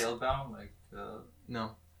ridiculous. Scalebound, like that.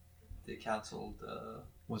 No, they canceled.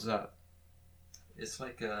 what's that? It's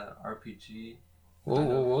like a RPG. What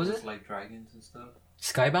was It's it? like dragons and stuff.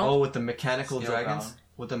 Skybound? Oh, with the mechanical Scalebound. dragons,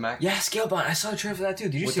 with the Yeah, Scalebound. I saw a trailer for that too.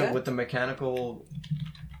 Did you with see the that? with the mechanical,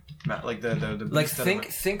 like the Like beast that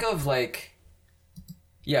think of like,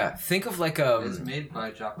 yeah, think of like It's made by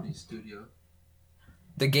a Japanese studio.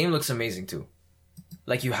 the game looks amazing too.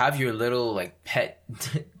 Like you have your little like pet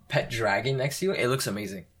dragon next to you. It looks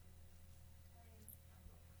amazing.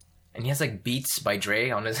 And he has like Beats by Dre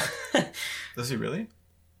on his. Does he really?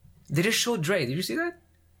 They just showed Dre. Did you see that?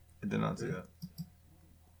 I did not see that.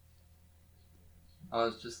 Oh,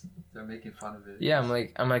 it's just they're making fun of it. Yeah,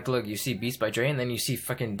 I'm like, look, you see Beats by Dre, and then you see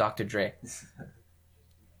fucking Dr. Dre.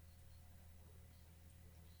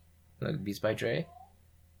 Look, Beats by Dre.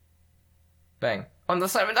 Bang. On the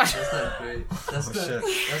Simon Dr. That's not great. That's Oh, the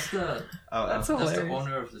shit. that's the Oh, That's oh. that's the hilarious.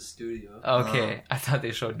 owner of the studio Okay, I thought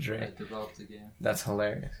they showed Dre. that developed the game. That's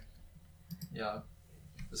hilarious. Yeah,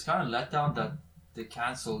 it's kind of let down that they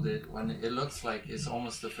canceled it when it looks like it's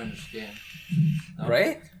almost a finished game. No?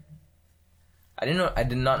 Right? I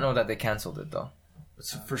did not know that they canceled it though.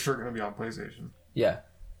 It's for sure gonna be on PlayStation. Yeah.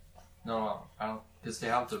 No, I don't, because they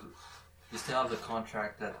have the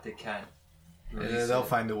contract that they can't. release They'll it.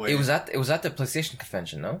 find a way. It was at the PlayStation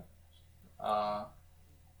convention, no? Uh,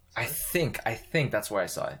 I think that's where I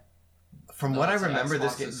saw it. From No, what I it's an remember,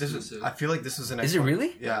 this Xbox game. This is, exclusive. I feel like this was an. Is it Xbox-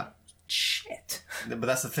 really? Yeah, Shit. but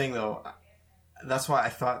that's the thing, though. That's why I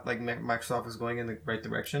thought like Microsoft was going in the right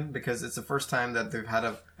direction, because it's the first time that they've had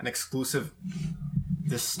an exclusive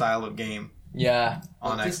this style of game Yeah.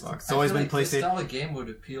 on well, this- Xbox. It's I always feel been like this PlayStation. style of game would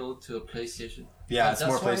appeal to a PlayStation. Yeah, But it's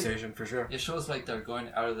more that's why- PlayStation for sure. It shows like they're going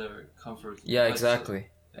out of their comfort. Yeah, But, exactly.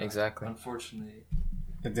 yeah, Exactly. Unfortunately,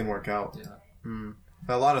 It didn't work out. yeah. Mm.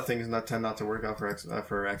 But a lot of things tend not to work out for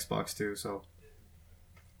Xbox too. So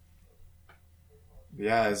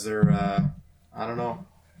yeah, is there? I don't know.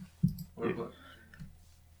 What Yeah. about,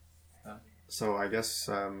 So I guess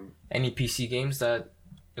Any PC games that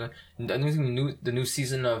I think the new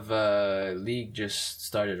season of League just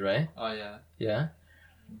started, right? oh yeah, Yeah.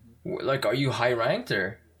 Like, are you high ranked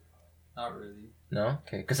or not really. no?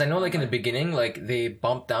 Okay, because I know like in the beginning, like they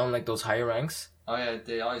bumped down like those higher ranks. Oh yeah,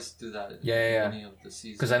 they always do that. At Yeah, the yeah, yeah. beginning of the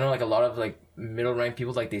season. Because I know like a lot of like middle ranked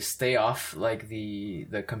people, like they stay off like the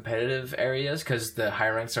competitive areas because the high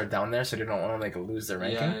ranks are down there, so they don't want to like lose their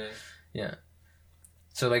ranking. Yeah,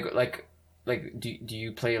 So like do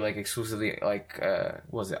you play like exclusively like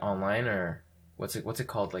was it online or what's it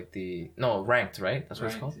called, like ranked, right? That's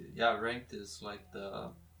what it's called, Yeah, ranked is like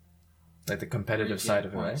the like the competitive you side gain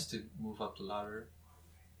of it, right? points to move up the ladder.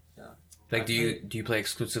 Like I do you play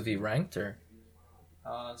exclusively ranked or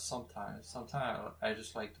Sometimes I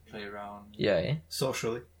just like to play around. yeah, eh?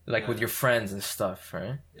 socially. Like with Yeah. your friends and stuff,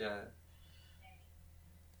 right? Yeah,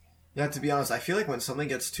 Yeah, to be honest, I feel like when something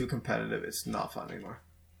gets too competitive, it's not fun anymore.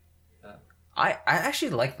 Yeah. I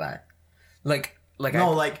actually like that. Like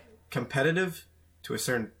No, like competitive to a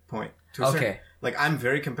certain point. To a Okay. certain, like I'm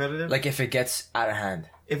very competitive. like if it gets out of hand.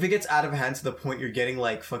 if it gets out of hand to the point you're getting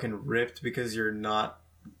like fucking ripped because you're not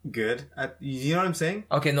good at, you know what I'm saying?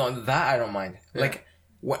 Okay, no, that I don't mind. Yeah. Like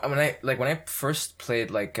when I first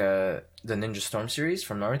played like the Ninja Storm series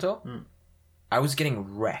from Naruto, I was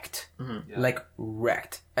getting wrecked, Yeah. like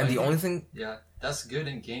wrecked, and Like, the only thing Yeah, that's good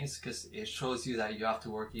in games because it shows you that you have to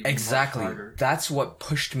work even exactly much harder. that's what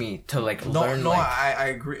pushed me to like No, learn. no, like, I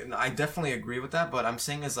agree. I definitely agree with that. But I'm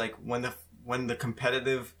saying is like when the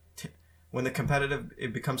competitive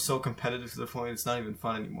it becomes so competitive to the point it's not even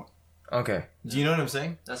fun anymore. okay, Do you know what I'm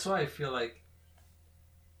saying? That's why I feel like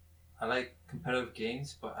I like competitive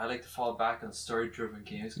games, but I like to fall back on story-driven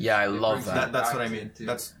games. 'cause Yeah, I it love brings that. me That's back what I mean. into-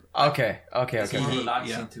 That's okay, it's more He-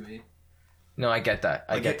 relaxing yeah. to me. no, I get that.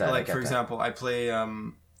 I like get that. I Like get for that. example, I play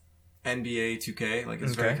NBA 2K. Like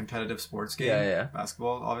it's a very Okay. competitive sports game. Yeah.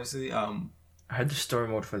 Basketball, obviously. I heard the story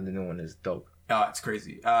mode for the new one is dope. It's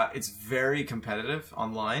crazy. It's very competitive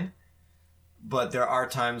online, but there are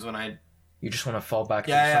times when I You just want to fall back. to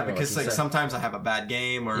yeah something because you like said. sometimes I have a bad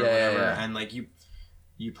game or Yeah, yeah, whatever, yeah. and like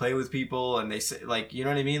you play with people and they say like you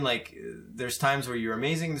know what I mean. Like there's times where you're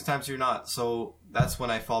amazing, there's times you're not. So that's when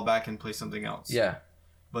I fall back and play something else. Yeah,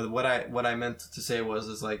 But what I meant to say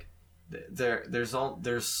is like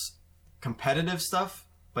there's competitive stuff,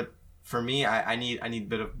 but for me I need a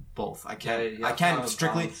bit of both. I can't you I have to can't have a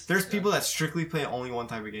strictly. balance, There's yeah. people that strictly play only one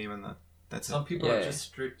type of game and that's it. Some people Yeah, are yeah. just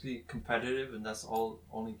strictly competitive, and that's all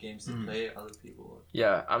only games they play. Other people,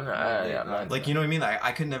 yeah. I'm not. Yeah, I'm not Like you know what I mean?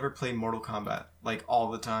 I could never play Mortal Kombat like all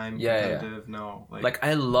the time. Yeah, yeah. competitive. No, like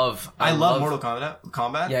I love. I love Mortal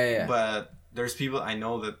Kombat. Yeah. But there's people I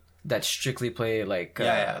know that that strictly play like.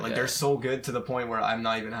 they're so good to the point where I'm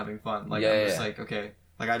not even having fun. Like Yeah, I'm just yeah. like okay,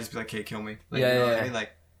 like I just be like, okay, kill me. Like, Yeah, you know yeah, what I yeah. mean?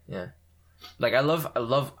 Like Like I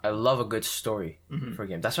love a good story Mhm. for a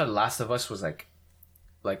game. That's why Last of Us was like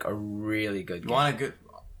a really good you game. want a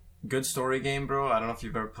good story game, bro? I don't know if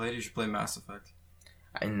you've ever played. You should play Mass Effect.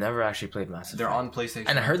 I never actually played Mass Effect. They're on PlayStation.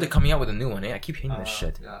 and I heard they're coming out with a new one. Eh? I keep hearing this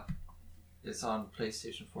shit. Yeah, it's on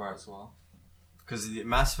PlayStation 4 as well. because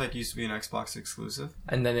Mass Effect used to be an Xbox exclusive.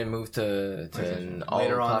 And then it moved to an all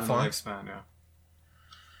Later on, platform. they'll expand. Yeah.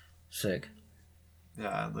 Sick.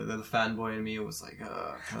 Yeah, the fanboy in me was like,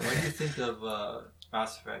 What do you think of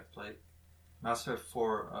Mass Effect? Like Mass Effect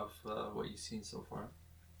 4 of what you've seen so far?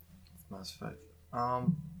 Mass Effect.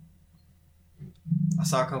 I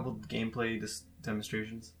saw a couple gameplay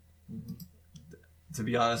demonstrations. Mhm. To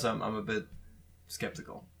be honest, I'm a bit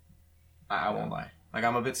skeptical. I won't lie. Like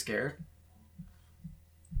I'm a bit scared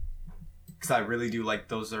because I really do like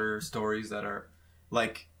those are stories that are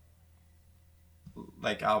like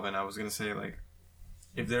Alvin. I was gonna say like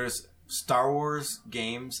if there's Star Wars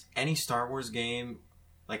games, any Star Wars game,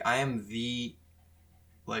 like I am the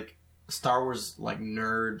like Star Wars like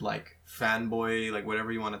nerd, like fanboy, like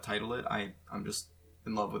whatever you want to title it. I'm just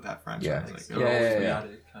in love with that franchise. Yeah. Like, Yeah, I've always yeah, been yeah.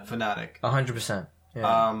 Kind of. fanatic. 100%.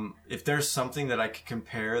 Yeah. If there's something that I could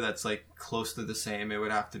compare that's like close to the same, it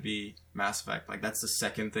would have to be Mass Effect. Like that's the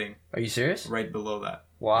second thing Are you serious? right below that.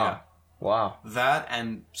 Wow. Yeah. Wow. That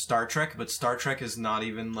and Star Trek, but Star Trek is not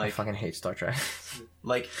even I like fucking hate Star Trek.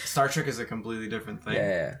 Star Trek is a completely different thing.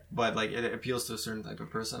 yeah. But like it appeals to a certain type of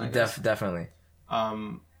person, I Yeah. guess. Definitely.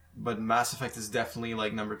 But Mass Effect is definitely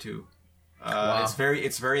like number 2. Wow.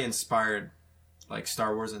 It's very inspired, like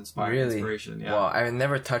Star Wars inspired Really? inspiration. Yeah. Well, I've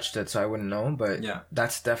never touched it, so I wouldn't know. But Yeah.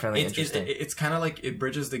 that's definitely It's interesting. it's kind of like it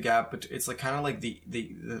bridges the gap, but it's like kind of like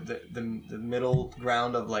the middle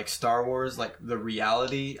ground of like Star Wars, like the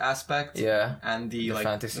reality aspect, yeah. and the like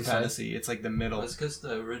fantasy the side? fantasy. It's like the middle. It's because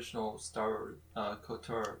the original Star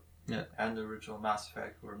KOTOR Yeah. and the original Mass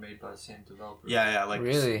Effect were made by the same developer. Yeah, like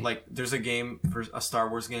Really? like there's a game for a Star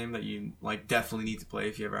Wars game that you like definitely need to play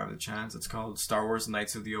if you ever have the chance. It's called Star Wars: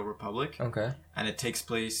 Knights of the Old Republic, Okay. and it takes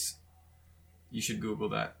place. You should Google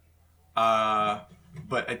that.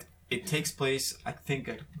 But it takes place, I think,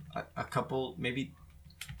 a couple, maybe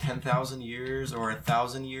 10,000 years or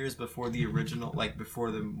 1,000 years before the original, like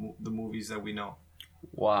before the movies that we know.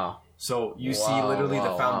 Wow. So you see Wow, literally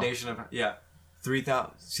wow, the foundation of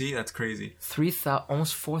 3,000. See, that's crazy. 3,000,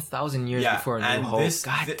 almost 4,000 years Yeah, before A New and Hope. this-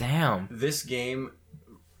 God thi- damn. This game,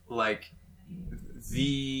 like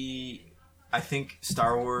I think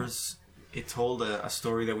Star Wars, it told a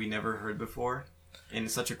story that we never heard before in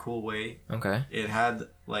such a cool way. Okay. It had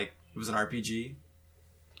like it was an RPG,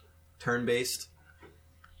 turn based.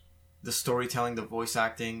 The storytelling, the voice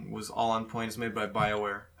acting was all on point. It's made by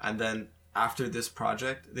BioWare, and then after this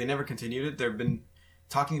project, they never continued it. They've been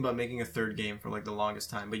talking about making a third game for like the longest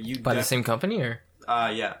time, but By the same company or?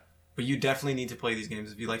 yeah, But you definitely need to play these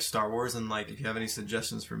games if you like Star Wars, and like if you have any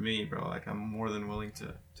suggestions for me, bro. Like I'm more than willing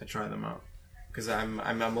to try them out because I'm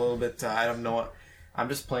a little bit I don't know. I'm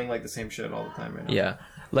just playing like the same shit all the time right now. Yeah,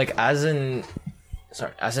 like as in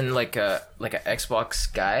like a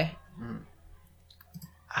Xbox guy.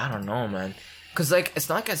 I don't know, man. Cause like it's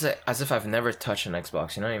not like as if I've never touched an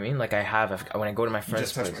Xbox. You know what I mean? Like I have when I go to my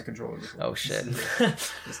friend's Just touch place. my controller. Oh shit!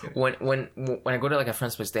 Just kidding. when I go to like a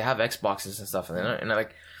friend's place, they have Xboxes and stuff, and I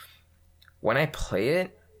like when I play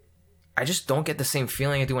it, I just don't get the same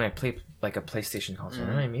feeling I do when I play like a PlayStation console. You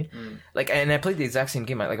know what I mean? Like, and I played the exact same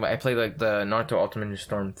game. I played like the Naruto Ultimate Ninja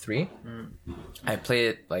Storm 3. I played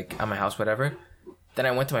it like at my house, whatever. Then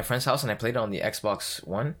I went to my friend's house and I played it on the Xbox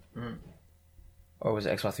One. Or was it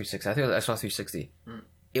Xbox 360? I think it was Xbox 360.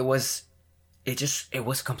 It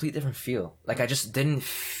was a complete different feel. Like I just didn't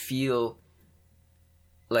feel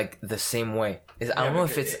like the same way. I don't know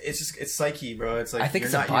if it's psyche, bro. It's like I think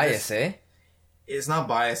it's a bias, eh? It's not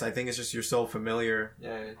bias. I think it's just you're so familiar.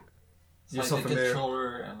 Yeah. It's You're like so the familiar.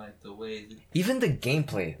 controller and like the way. Even the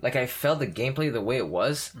gameplay, like I felt the gameplay the way it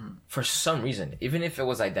was for some reason. Even if it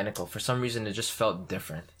was identical, for some reason it just felt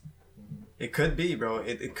different. It could be, bro.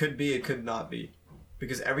 It could be. It could not be,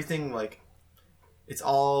 because everything like, it's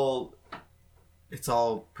all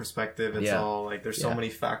perspective. It's all like there's so many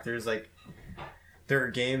factors. Like there are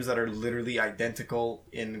games that are literally identical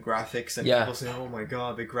in graphics, and people say, "Oh my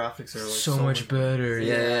god, the graphics are like so much better."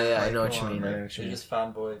 Yeah. Like, I know what you come on, mean. I man. know what you They're mean. just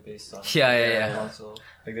fanboy based on. Yeah. Console.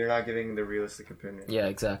 Like they're not giving the realistic opinion. Yeah,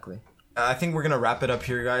 exactly. I think we're gonna wrap it up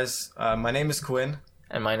here, guys. My name is Quinn,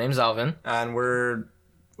 And my name's Alvin. and we're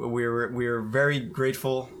very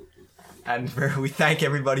grateful, and we thank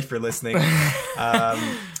everybody for listening.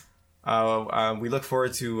 We look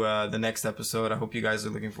forward to the next episode. I hope you guys are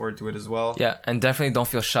looking forward to it as well. Yeah, and definitely don't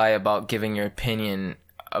feel shy about giving your opinion.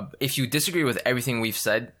 If you disagree with everything we've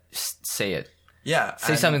said, say it. Yeah,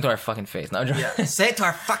 Say something to our fucking face. No, Yeah, say it to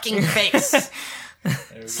our fucking face.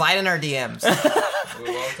 Slide in our DMs. We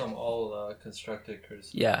welcome all constructive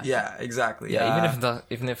criticism. Yeah. Yeah, exactly. Yeah,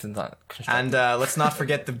 even if it's not constructive. And let's not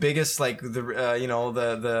forget the biggest, like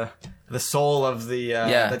the soul of the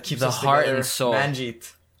that keeps the us heart together, and soul.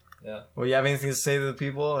 Manjeet. Yeah. Well, you have anything to say to the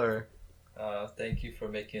people, or? Thank you for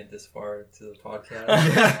making it this far to the podcast.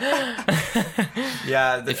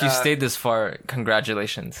 Yeah. If you stayed this far,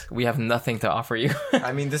 congratulations. We have nothing to offer you.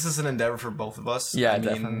 I mean, this is an endeavor for both of us. Yeah, I mean,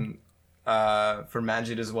 definitely. For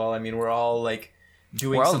Manjeet as well. I mean, we're all like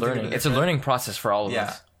doing. We're all something learning. It's a different. learning process for all of Yeah.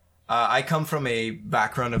 us. I come from a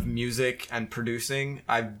background of music and producing.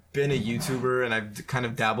 I've been a YouTuber and I've kind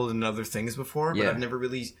of dabbled in other things before, but Yeah. I've never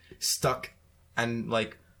really stuck and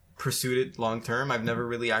like pursued it long term. I've never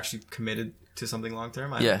really actually committed to something long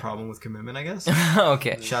term. I have a problem with commitment, I guess.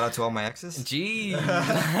 Okay. Shout out to all my exes. Gee.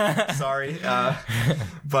 Sorry.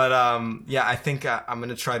 But I think I'm going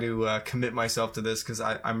to try to commit myself to this because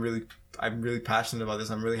I'm really passionate about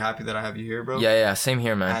this. I'm really happy that I have you here, bro. Yeah. Same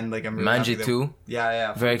here, man. And like I'm really happy Manji that- too.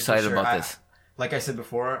 Yeah. Very for excited sure. about this. Like I said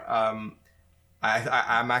before, I'm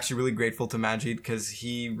actually really grateful to Manjeet because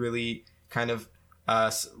he really kind of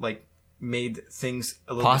like made things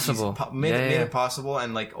a little Possible. bit easy, made it possible,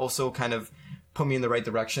 and like also kind of put me in the right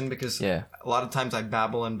direction because a lot of times I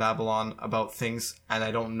babble on about things and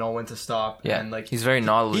I don't know when to stop. Yeah. And like he's very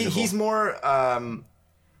knowledgeable. he's more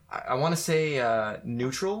I want to say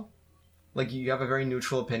neutral. Like you have a very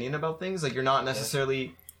neutral opinion about things. Like you're not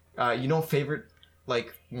necessarily you don't favorite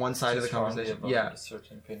like one side of the conversation. Yeah.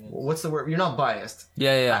 Certain opinions. What's the word? You're not biased.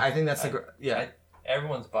 Yeah. I think that's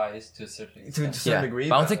Everyone's biased to a certain to a extent. certain degree.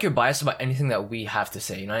 But I don't think you're biased about anything that we have to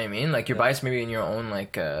say. You know what I mean? Like you're biased maybe in your own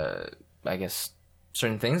like I guess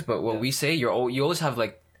certain things, but what we say, you always have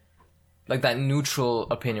like that neutral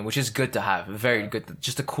opinion, which is good to have. Very good,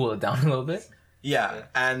 just to cool it down a little bit. Yeah,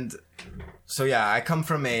 and so I come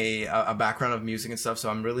from a background of music and stuff,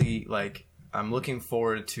 so I'm really like I'm looking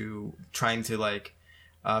forward to trying to like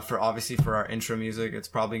for our intro music, it's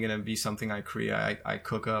probably gonna be something I create, I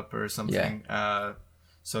cook up or something.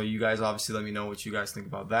 So you guys obviously let me know what you guys think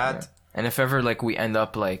about that. Yeah. And if ever like we end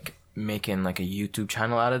up like making like a YouTube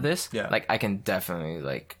channel out of this, like I can definitely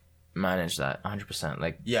like manage that 100%.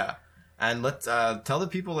 Like and let's tell the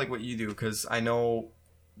people like what you do, because I know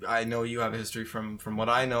you have a history from what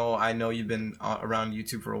I know you've been around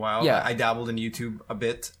YouTube for a while. I dabbled in YouTube a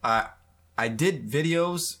bit. I did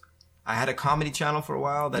videos. I had a comedy channel for a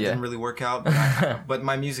while that didn't really work out, but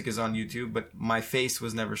my music is on YouTube, but my face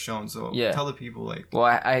was never shown. So tell the people like. Well,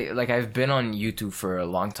 I've been on YouTube for a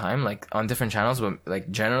long time, like on different channels, but like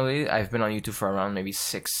generally I've been on YouTube for around maybe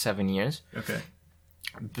 6-7 years. Okay.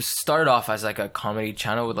 Started off as like a comedy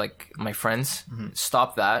channel with like my friends.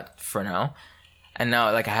 Stopped that for now. And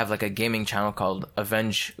now, like, I have like a gaming channel called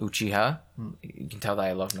Avenge Uchiha. You can tell that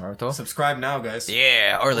I love Naruto. Subscribe now, guys.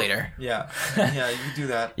 Yeah, or later. Yeah, yeah, you can do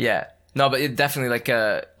that. Yeah. No, but it definitely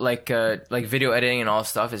like video editing and all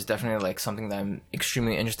stuff is definitely like something that I'm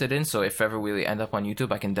extremely interested in. So if ever we end up on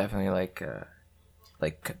YouTube, I can definitely like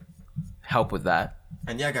help with that.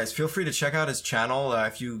 And yeah, guys, feel free to check out his channel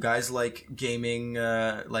if you guys like gaming,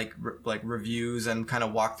 like reviews and kind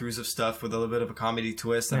of walkthroughs of stuff with a little bit of a comedy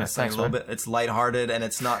twist, and Yeah, it's like thanks, a little man. bit, it's lighthearted and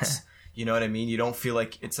it's not, you know what I mean. You don't feel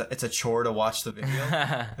like it's a chore to watch the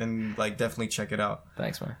video. Then like definitely check it out.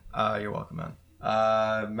 Thanks, man. You're welcome,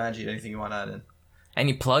 man. Majid, anything you want to add in?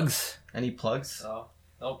 Any plugs? Any plugs?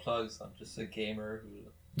 No plugs. I'm just a gamer who.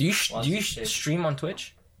 Do you Wants to say- stream on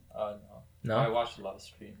Twitch? No. No. I watch a lot of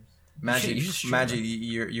streams. Majid, you should stream Majid,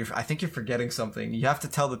 you're. I think you're forgetting something. You have to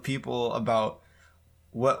tell the people about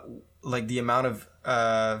what, like, the amount of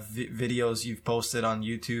videos you've posted on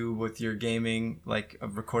YouTube with your gaming, like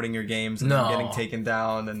of recording your games and No. getting taken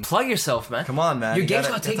down. And Plug yourself, man. come on, man, Your you games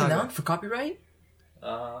gotta- got taken gotta talk down about- for copyright?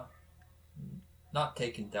 Not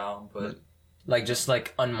taken down, but Like just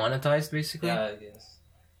like unmonetized, basically. yeah, I guess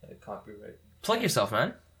copyright. Plug yourself,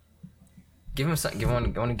 man. Give him some.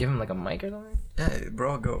 Want to give him like a mic or something? Yeah,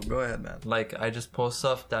 bro, go ahead, man. Like I just post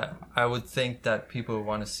stuff that I would think that people would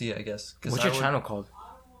want to see. I guess. What's your channel called?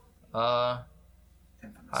 Well,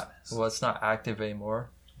 it's not active anymore.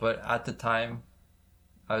 But at the time,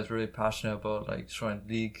 I was really passionate about like showing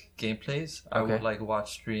League gameplays. I Okay. would like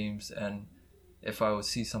watch streams, and if I would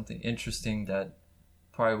see something interesting that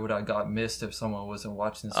probably would have got missed if someone wasn't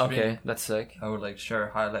watching the stream, Okay, that's sick. I would like share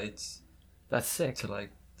highlights That's sick. to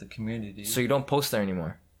like the community. So you don't post there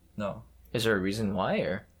anymore? No, Is there a reason why,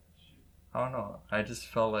 or? I don't know. I just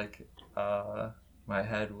felt like my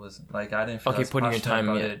head was like I didn't feel Okay, as putting your passionate time,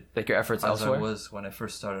 about yeah, it like your efforts as elsewhere. I was when I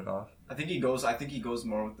first started off. I think he goes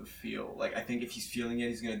more with the feel. Like, I think if he's feeling it,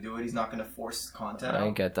 he's gonna do it. He's not gonna force content. I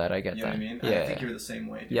out. get that. I get You know that. what I mean? Yeah, And I think you're the same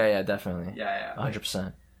way. Dude. yeah, definitely. Yeah.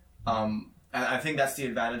 100%. And I think that's the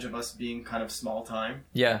advantage of us being kind of small time,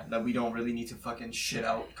 Yeah. that we don't really need to fucking shit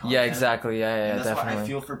out content. Yeah, exactly. Yeah, And that's definitely. why I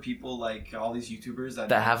feel for people like all these YouTubers that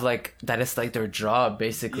That have that is like their job,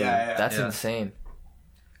 basically. Yeah, That's yeah. insane.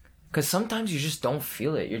 Because sometimes you just don't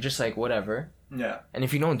feel it. You're just like, whatever. Yeah. And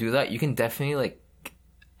if you don't do that, you can definitely like,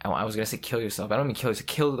 I was gonna say kill yourself. I don't mean kill yourself.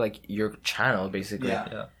 Kill like your channel, basically.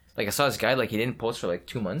 Yeah. Like I saw this guy, like he didn't post for like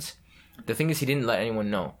 2 months. The thing is, he didn't let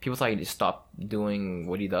anyone know. People thought he just stopped doing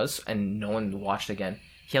what he does, and no one watched again.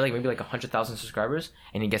 He had like maybe like 100,000 subscribers,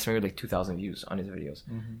 and he gets maybe like 2,000 views on his videos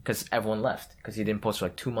because everyone left because he didn't post for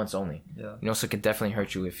like 2 months only. Yeah. You know, so it could definitely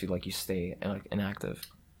hurt you if you stay like inactive.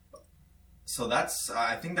 So that's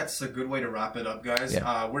I think that's a good way to wrap it up, guys.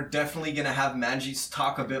 Yeah. We're definitely gonna have Manji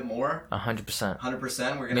talk a bit more. 100%.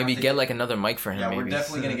 100%. We're gonna Maybe have to get like another mic for him. Yeah, maybe. we're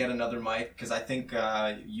definitely gonna get another mic because I think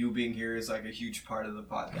you being here is like a huge part of the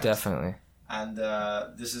podcast. Definitely. And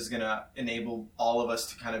this is gonna enable all of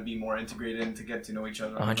us to kind of be more integrated and to get to know each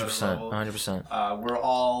other. on a better 100%. level.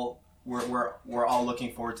 100%. We're all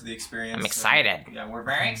looking forward to the experience. I'm excited. Yeah, we're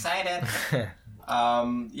very excited.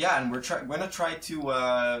 Yeah, and we're gonna try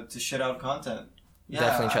to shit out content. Yeah,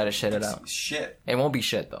 Definitely try to shit it it's out. Shit. It won't be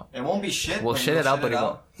shit though. It won't be shit. We'll but shit it out, but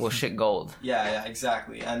out. we'll shit gold. Yeah,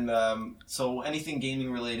 exactly. And so anything gaming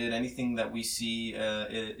related, anything that we see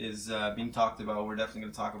is being talked about, we're definitely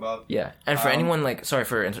going to talk about. Yeah, and for anyone like, sorry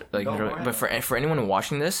for like, No, go ahead. but for anyone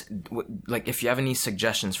watching this, like, if you have any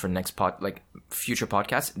suggestions for next future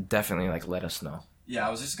podcasts, definitely like let us know. Yeah,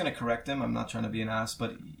 I was just going to correct him. I'm not trying to be an ass,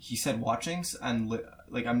 but he said watchings, and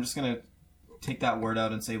like I'm just going to take that word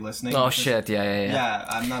out and say listening. Oh because- shit! Yeah. Yeah,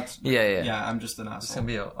 I'm not. Yeah. Yeah, I'm just an It's asshole. gonna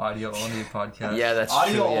be an audio only podcast. Yeah, that's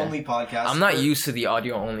Audio true, yeah. only podcast. I'm not used to the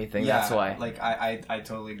audio only thing. Yeah, That's why. Like I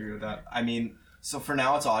totally agree with that. I mean, so for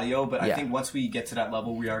now it's audio, but I Yeah. think once we get to that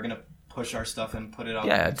level, we are gonna push our stuff and put it out.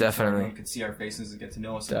 Yeah, so definitely. everyone can see our faces and get to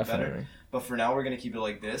know us a bit better. Definitely. But for now, we're gonna keep it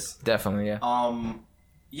like this. Definitely. Yeah.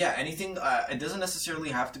 Yeah, anything. It doesn't necessarily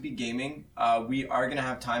have to be gaming. We are gonna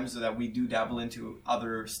have times that we do dabble into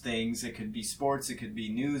other things. It could be sports. It could be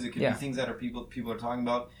news. It could Yeah. be things that are people are talking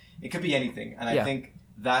about. It could be anything, and Yeah. I think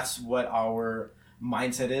that's what our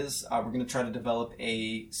mindset is. We're gonna try to develop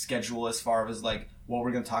a schedule as far as like what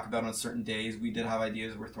we're gonna talk about on certain days. We did have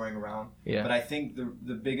ideas we're throwing around, Yeah. but I think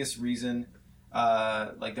the biggest reason.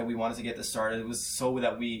 Like that we wanted to get this started was so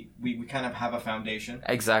that we kind of have a foundation,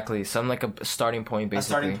 Exactly. Some like a starting point, basically. a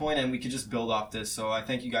starting point, and we could just build off this. So I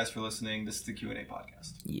thank you guys for listening. This is the Q&A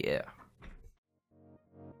podcast. Yeah.